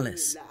in the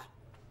palace.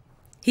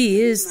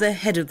 He is the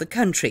head of the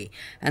country,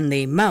 and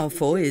the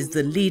Angwafo is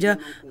the leader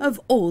of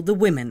all the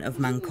women of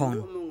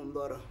Mankon.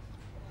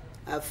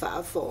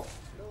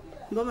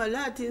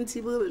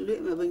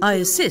 I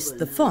assist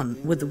the Fon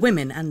with the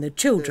women and the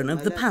children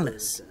of the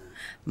palace.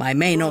 My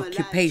main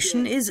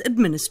occupation is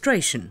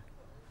administration.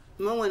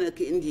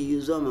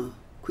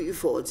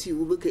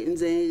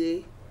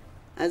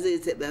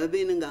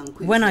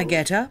 When I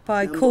get up,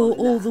 I call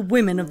all the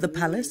women of the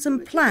palace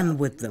and plan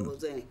with them.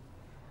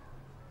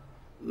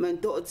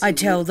 I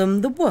tell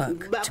them the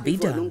work to be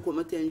done.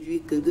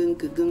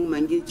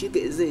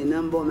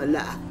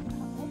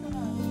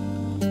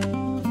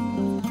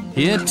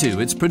 Here too,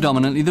 it's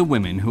predominantly the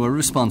women who are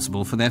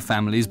responsible for their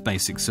family's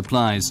basic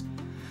supplies.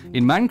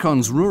 In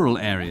Mankon's rural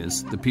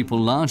areas, the people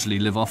largely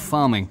live off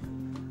farming.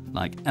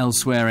 Like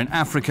elsewhere in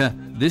Africa,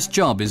 this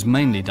job is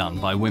mainly done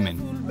by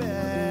women.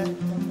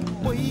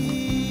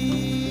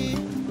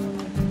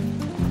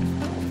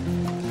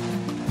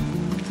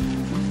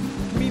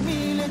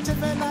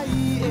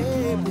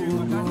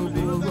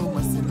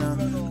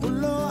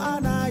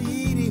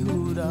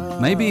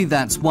 Maybe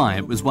that's why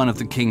it was one of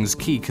the king's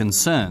key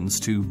concerns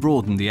to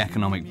broaden the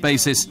economic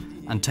basis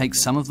and take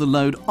some of the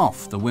load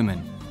off the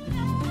women.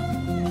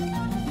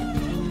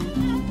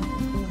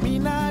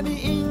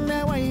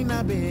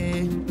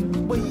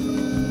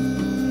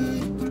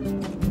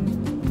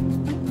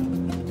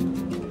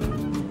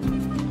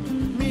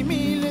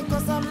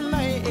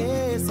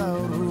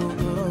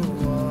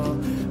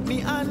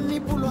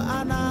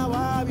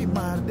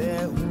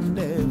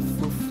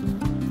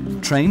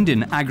 Trained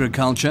in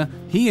agriculture,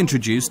 he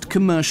introduced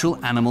commercial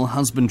animal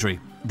husbandry,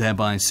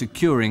 thereby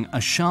securing a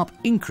sharp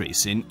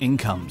increase in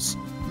incomes.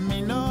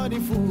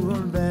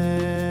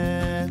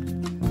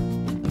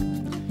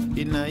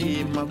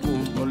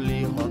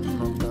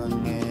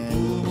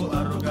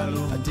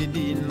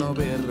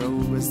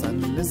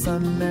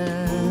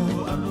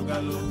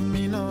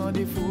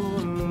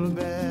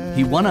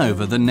 He won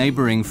over the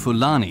neighbouring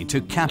Fulani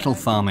to cattle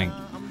farming.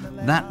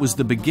 That was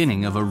the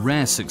beginning of a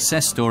rare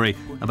success story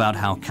about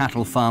how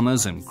cattle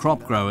farmers and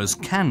crop growers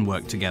can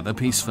work together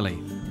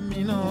peacefully.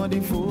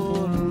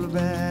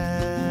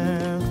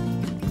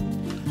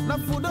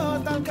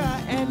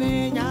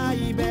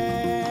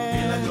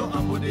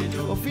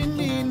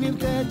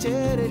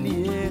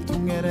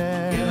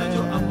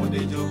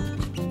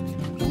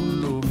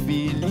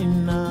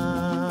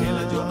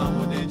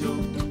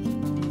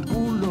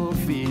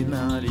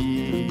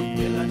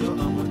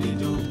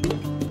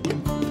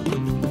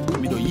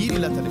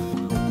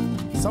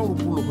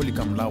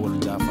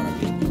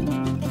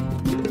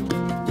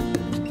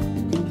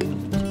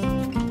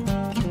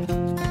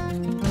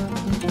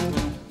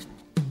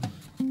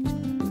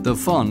 The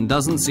Fon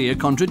doesn't see a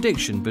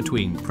contradiction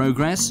between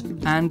progress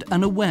and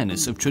an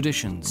awareness of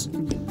traditions.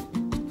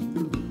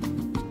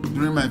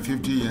 During my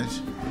 50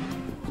 years,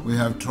 we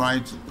have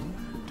tried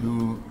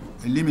to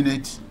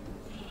eliminate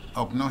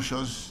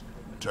obnoxious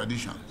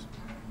traditions.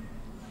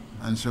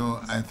 And so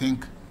I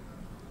think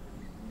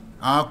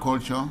our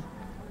culture,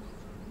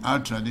 our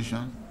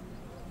tradition,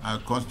 our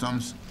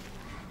customs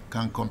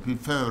can compete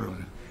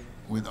favorably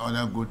with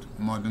other good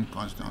modern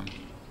customs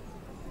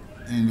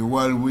in the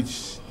world,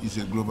 which is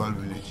a global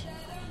village.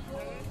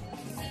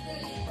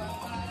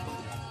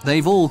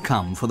 They've all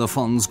come for the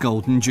Fon's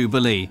Golden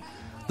Jubilee.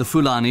 The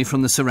Fulani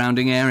from the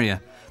surrounding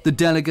area, the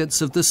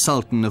delegates of the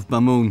Sultan of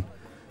Bamun,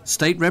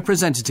 state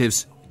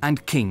representatives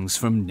and kings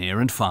from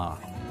near and far.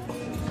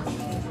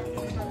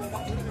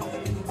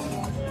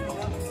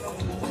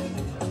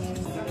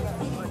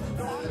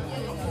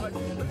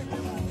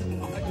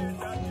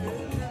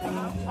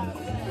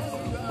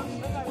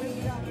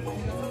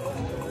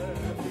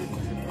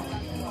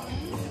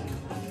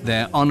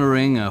 They're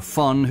honouring a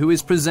Fon who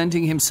is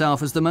presenting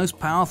himself as the most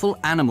powerful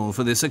animal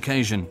for this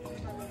occasion.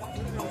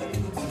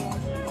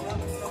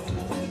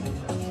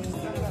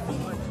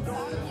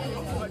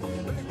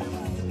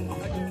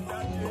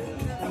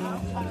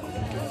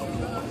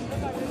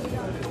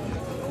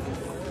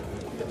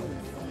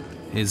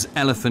 His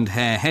elephant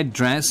hair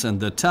headdress and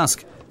the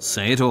tusk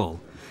say it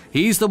all.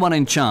 He's the one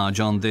in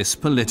charge on this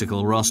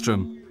political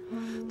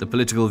rostrum. The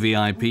political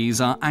VIPs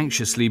are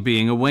anxiously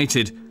being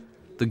awaited.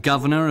 The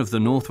governor of the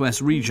Northwest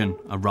region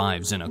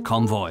arrives in a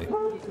convoy.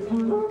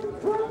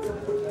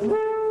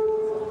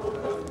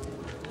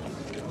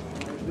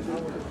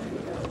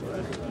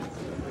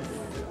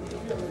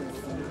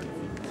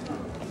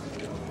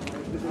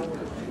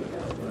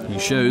 He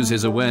shows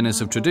his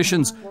awareness of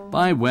traditions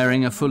by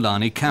wearing a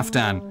Fulani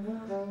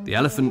kaftan. The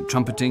elephant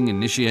trumpeting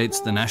initiates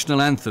the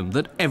national anthem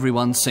that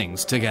everyone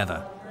sings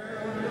together.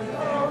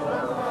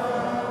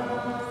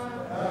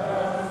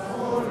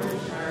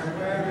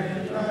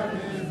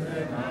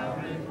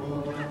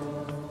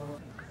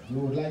 We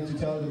would like to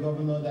tell the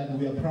governor that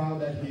we are proud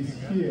that he's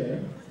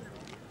here.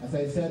 As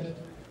I said,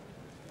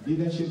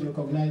 leadership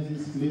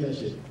recognizes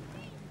leadership.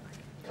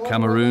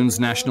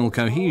 Cameroon's national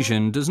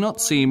cohesion does not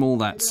seem all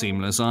that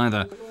seamless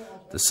either.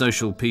 The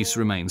social peace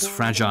remains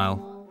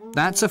fragile.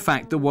 That's a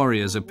fact the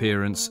warrior's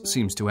appearance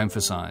seems to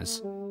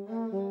emphasize.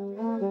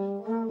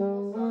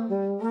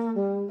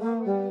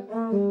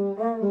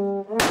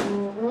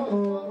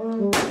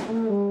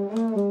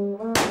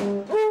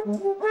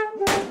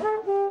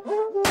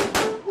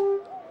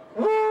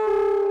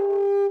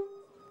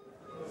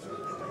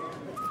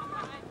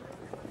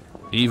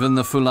 Even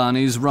the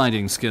Fulani's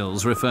riding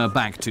skills refer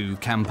back to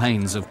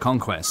campaigns of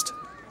conquest.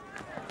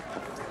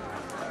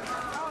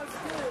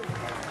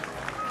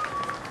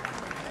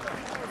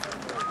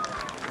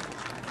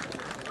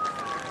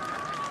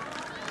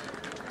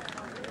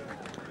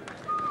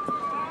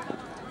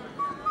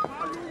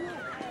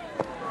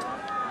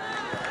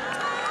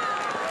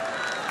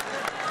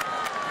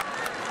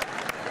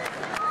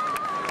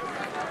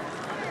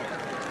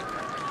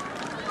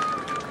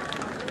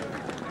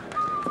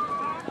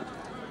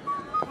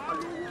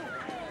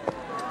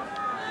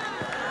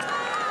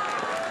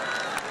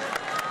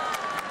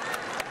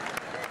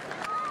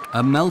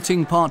 A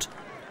melting pot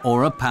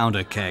or a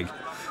powder keg.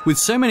 With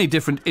so many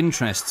different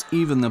interests,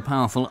 even the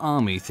powerful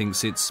army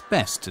thinks it's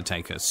best to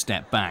take a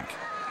step back.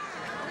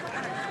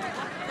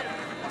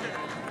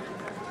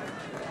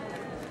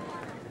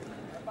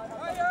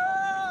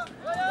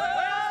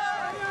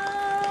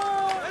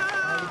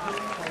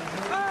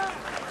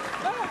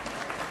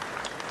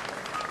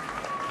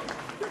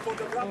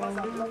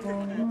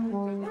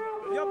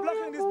 You're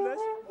blocking this place.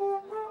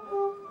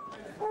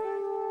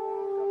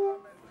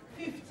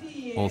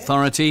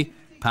 Authority,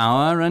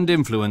 power and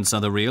influence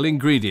are the real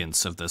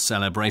ingredients of the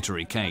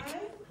celebratory cake.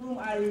 Whom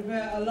I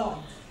revere a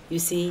lot. You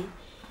see,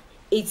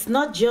 it's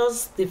not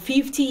just the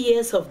 50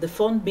 years of the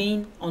Fon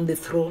being on the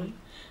throne,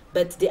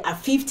 but there are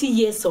 50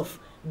 years of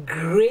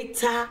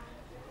greater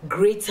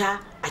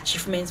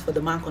achievements for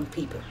the Mankon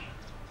people.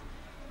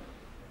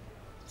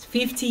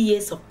 50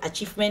 years of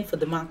achievement for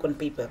the Mankon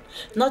people,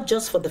 not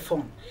just for the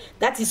Fon.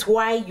 That is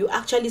why you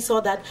actually saw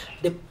that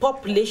the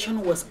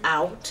population was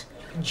out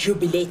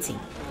jubilating.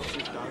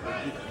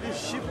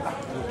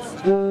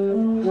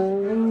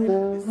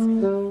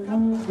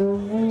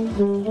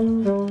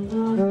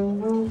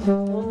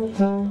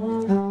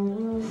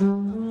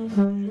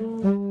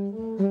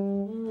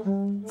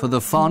 For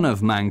the Fon of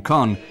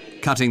Mankon,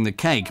 cutting the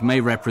cake may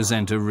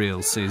represent a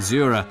real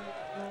caesura.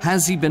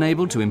 Has he been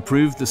able to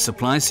improve the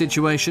supply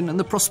situation and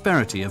the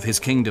prosperity of his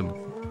kingdom?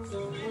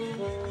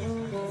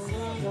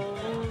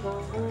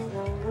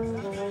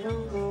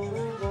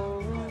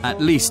 At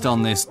least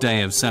on this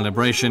day of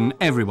celebration,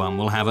 everyone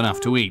will have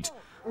enough to eat,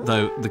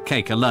 though the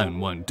cake alone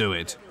won't do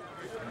it.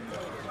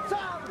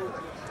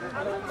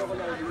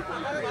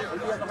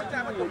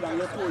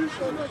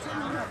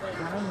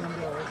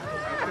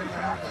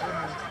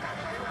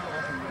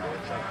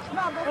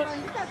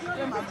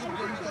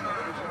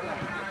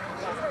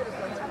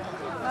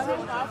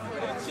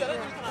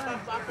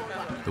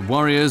 The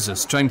warriors are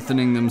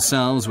strengthening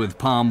themselves with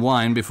palm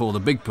wine before the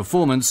big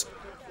performance,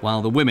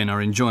 while the women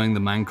are enjoying the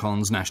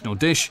Mankon's national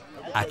dish,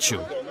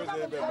 achu.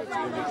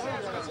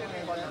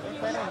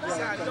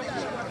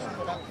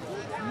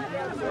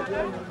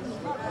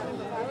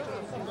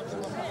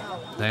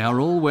 They are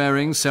all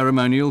wearing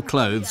ceremonial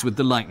clothes with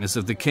the likeness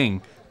of the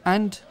king,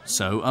 and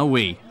so are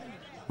we.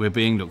 We're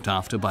being looked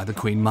after by the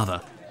Queen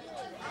Mother.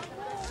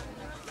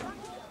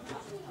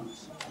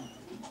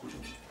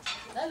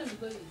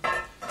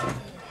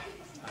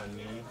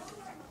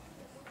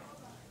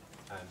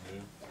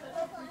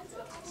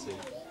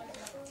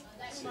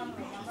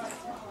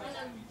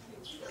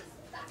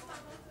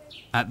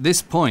 At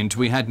this point,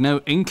 we had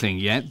no inkling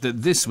yet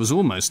that this was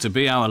almost to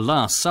be our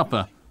last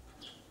supper.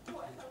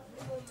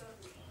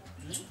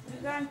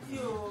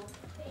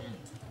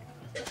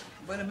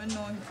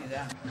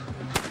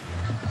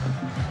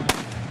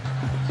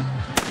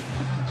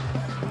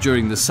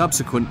 During the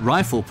subsequent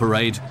rifle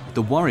parade,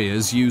 the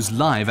warriors use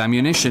live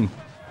ammunition.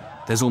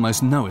 There's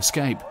almost no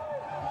escape.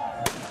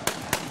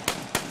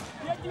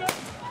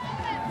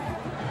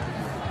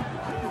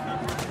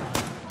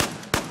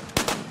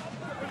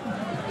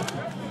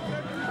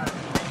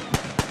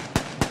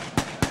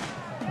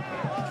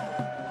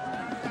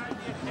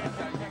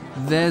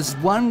 There's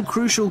one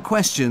crucial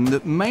question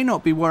that may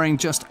not be worrying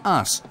just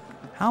us.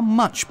 How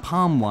much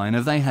palm wine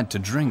have they had to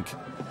drink?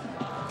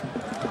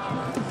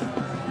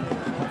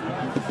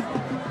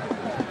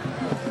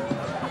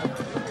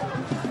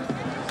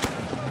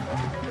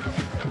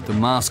 The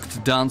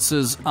masked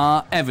dancers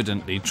are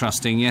evidently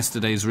trusting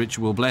yesterday's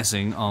ritual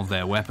blessing of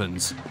their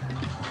weapons.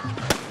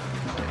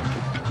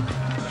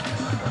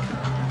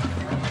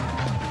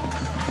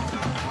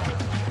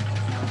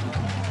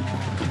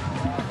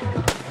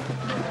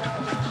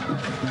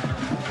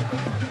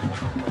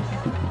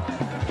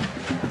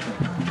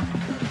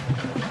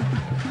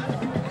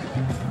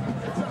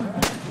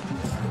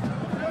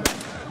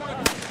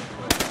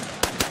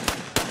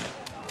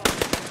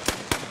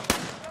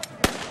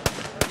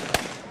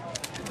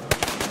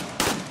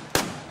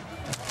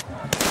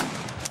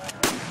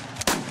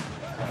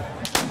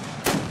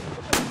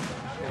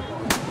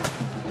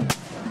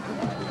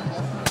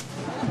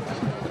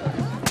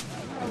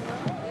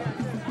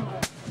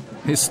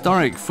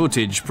 Historic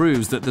footage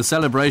proves that the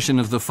celebration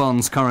of the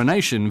Fon's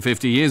coronation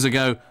 50 years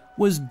ago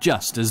was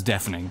just as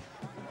deafening.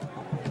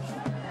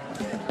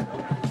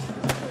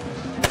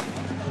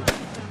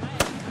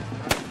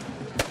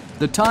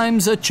 The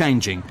times are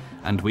changing,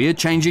 and we are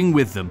changing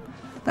with them.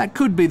 That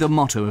could be the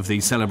motto of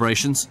these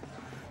celebrations.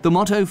 The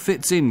motto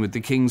fits in with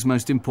the King's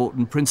most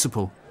important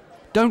principle.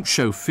 Don't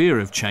show fear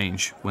of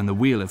change when the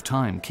wheel of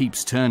time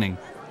keeps turning.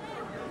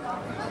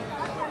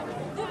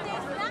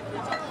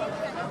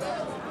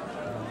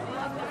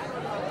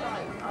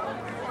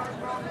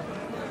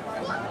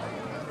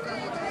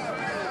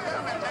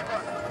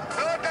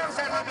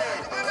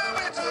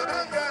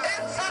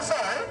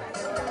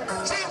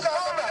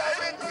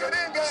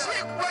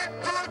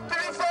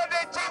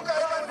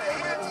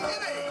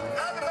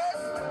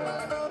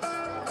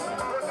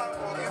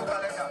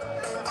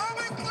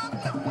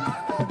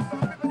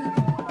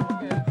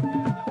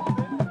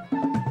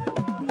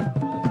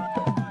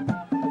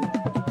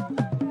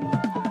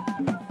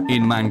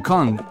 In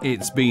Mankon,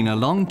 it's been a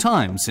long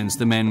time since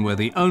the men were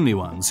the only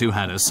ones who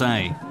had a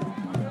say.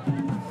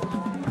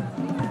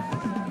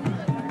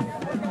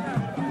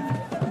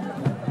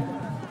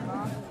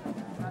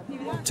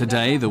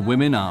 Today, the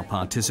women are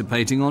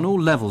participating on all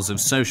levels of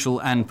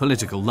social and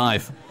political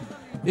life.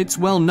 It's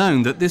well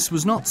known that this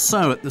was not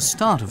so at the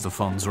start of the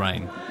Fon's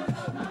reign.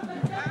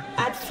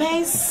 At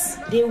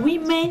first, the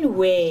women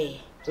were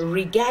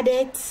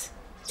regarded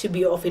to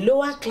be of a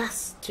lower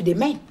class to the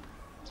men.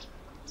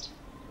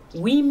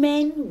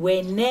 Women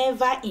were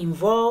never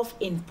involved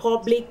in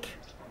public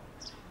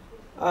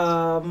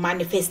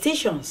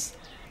manifestations,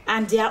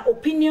 and their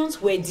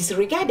opinions were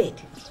disregarded.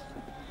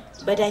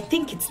 But I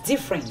think it's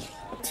different.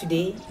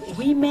 Today,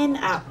 women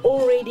are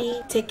already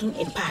taking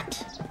a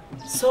part.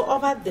 So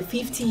over the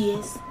 50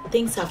 years,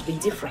 things have been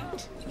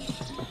different.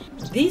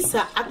 These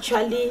are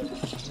actually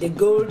the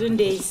golden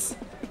days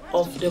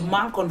of the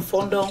Mankon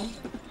Fondong,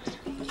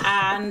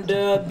 and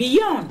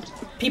beyond.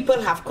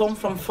 People have come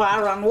from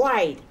far and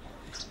wide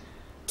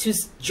to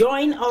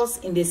join us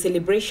in the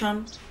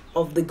celebration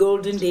of the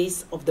golden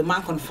days of the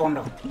Mankon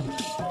Fondong.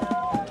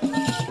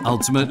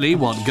 Ultimately,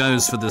 what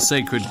goes for the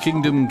sacred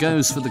kingdom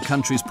goes for the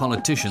country's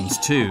politicians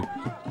too.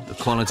 The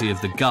quality of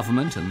the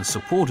government and the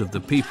support of the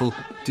people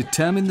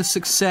determine the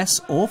success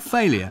or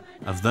failure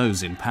of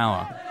those in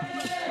power.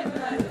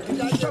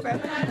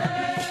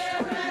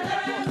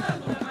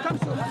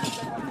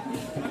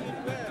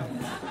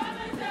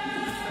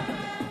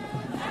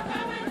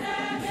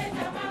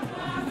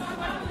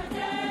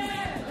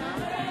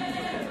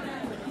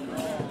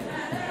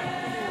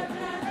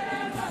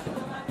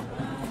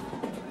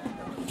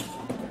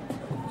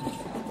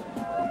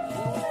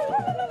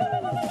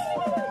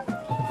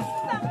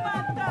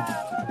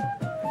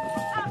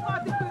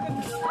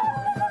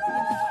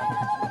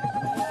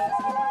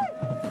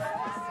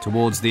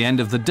 Towards the end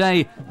of the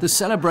day, the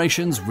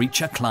celebrations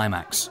reach a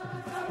climax.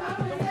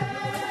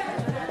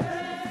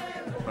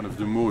 One of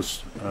the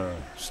most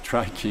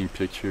striking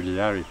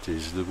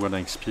peculiarities is the one I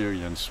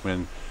experienced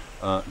when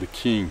the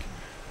king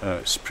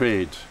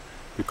sprayed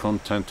the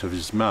content of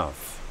his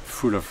mouth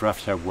full of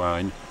raffia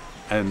wine,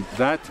 and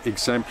that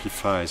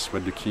exemplifies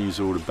what the king is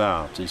all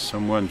about. He's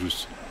someone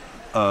who's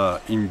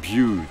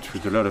imbued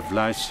with a lot of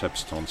life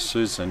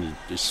substances, and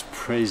he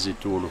sprays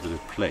it all over the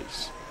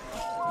place.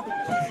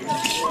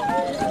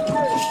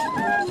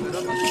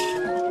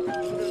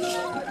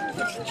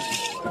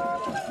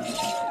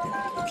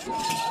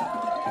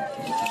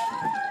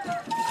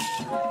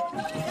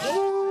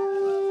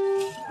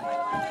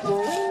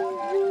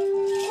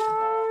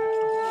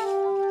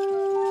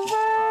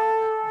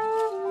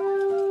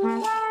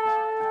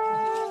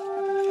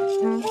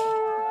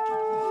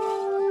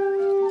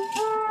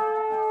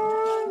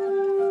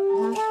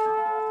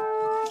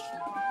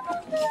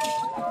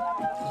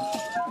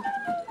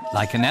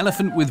 Like an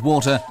elephant with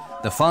water,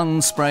 the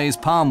Fon sprays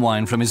palm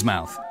wine from his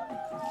mouth.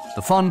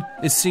 The Fon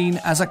is seen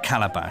as a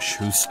calabash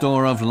whose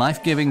store of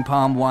life-giving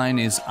palm wine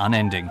is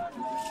unending.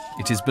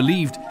 It is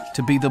believed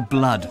to be the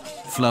blood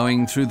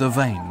flowing through the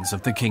veins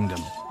of the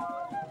kingdom.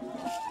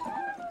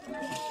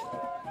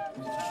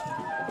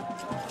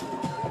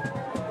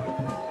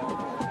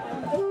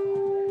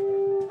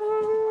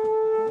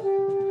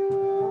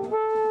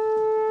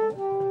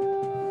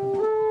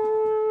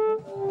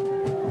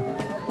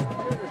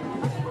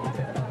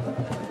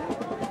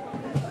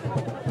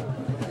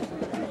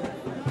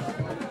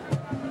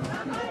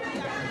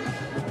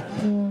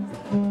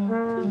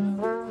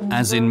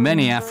 As in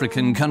many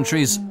African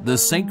countries, the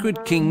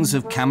sacred kings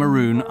of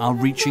Cameroon are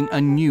reaching a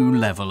new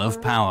level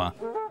of power.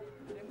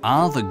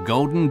 Are the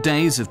golden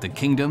days of the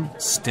kingdom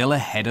still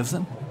ahead of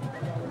them?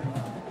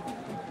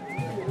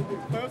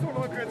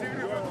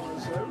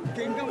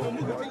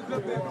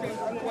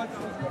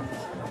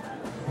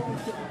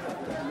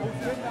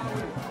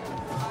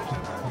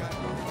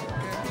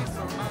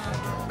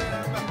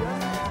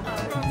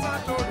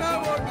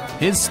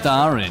 His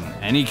star, in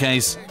any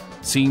case,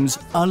 seems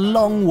a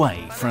long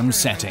way from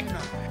setting.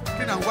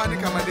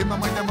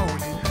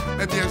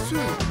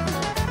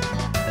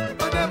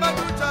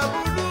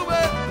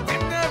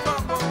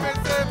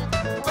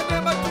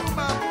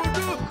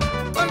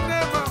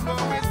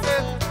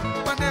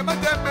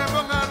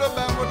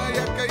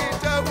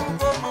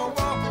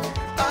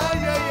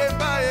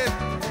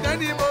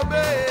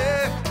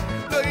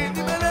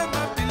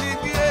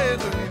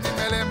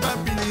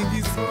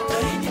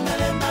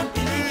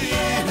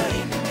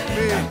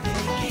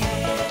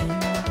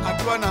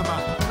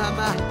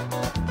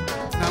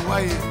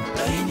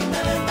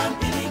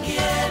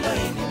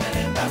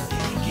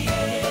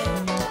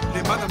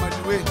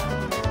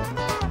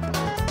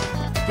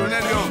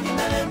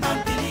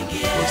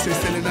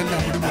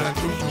 Mama.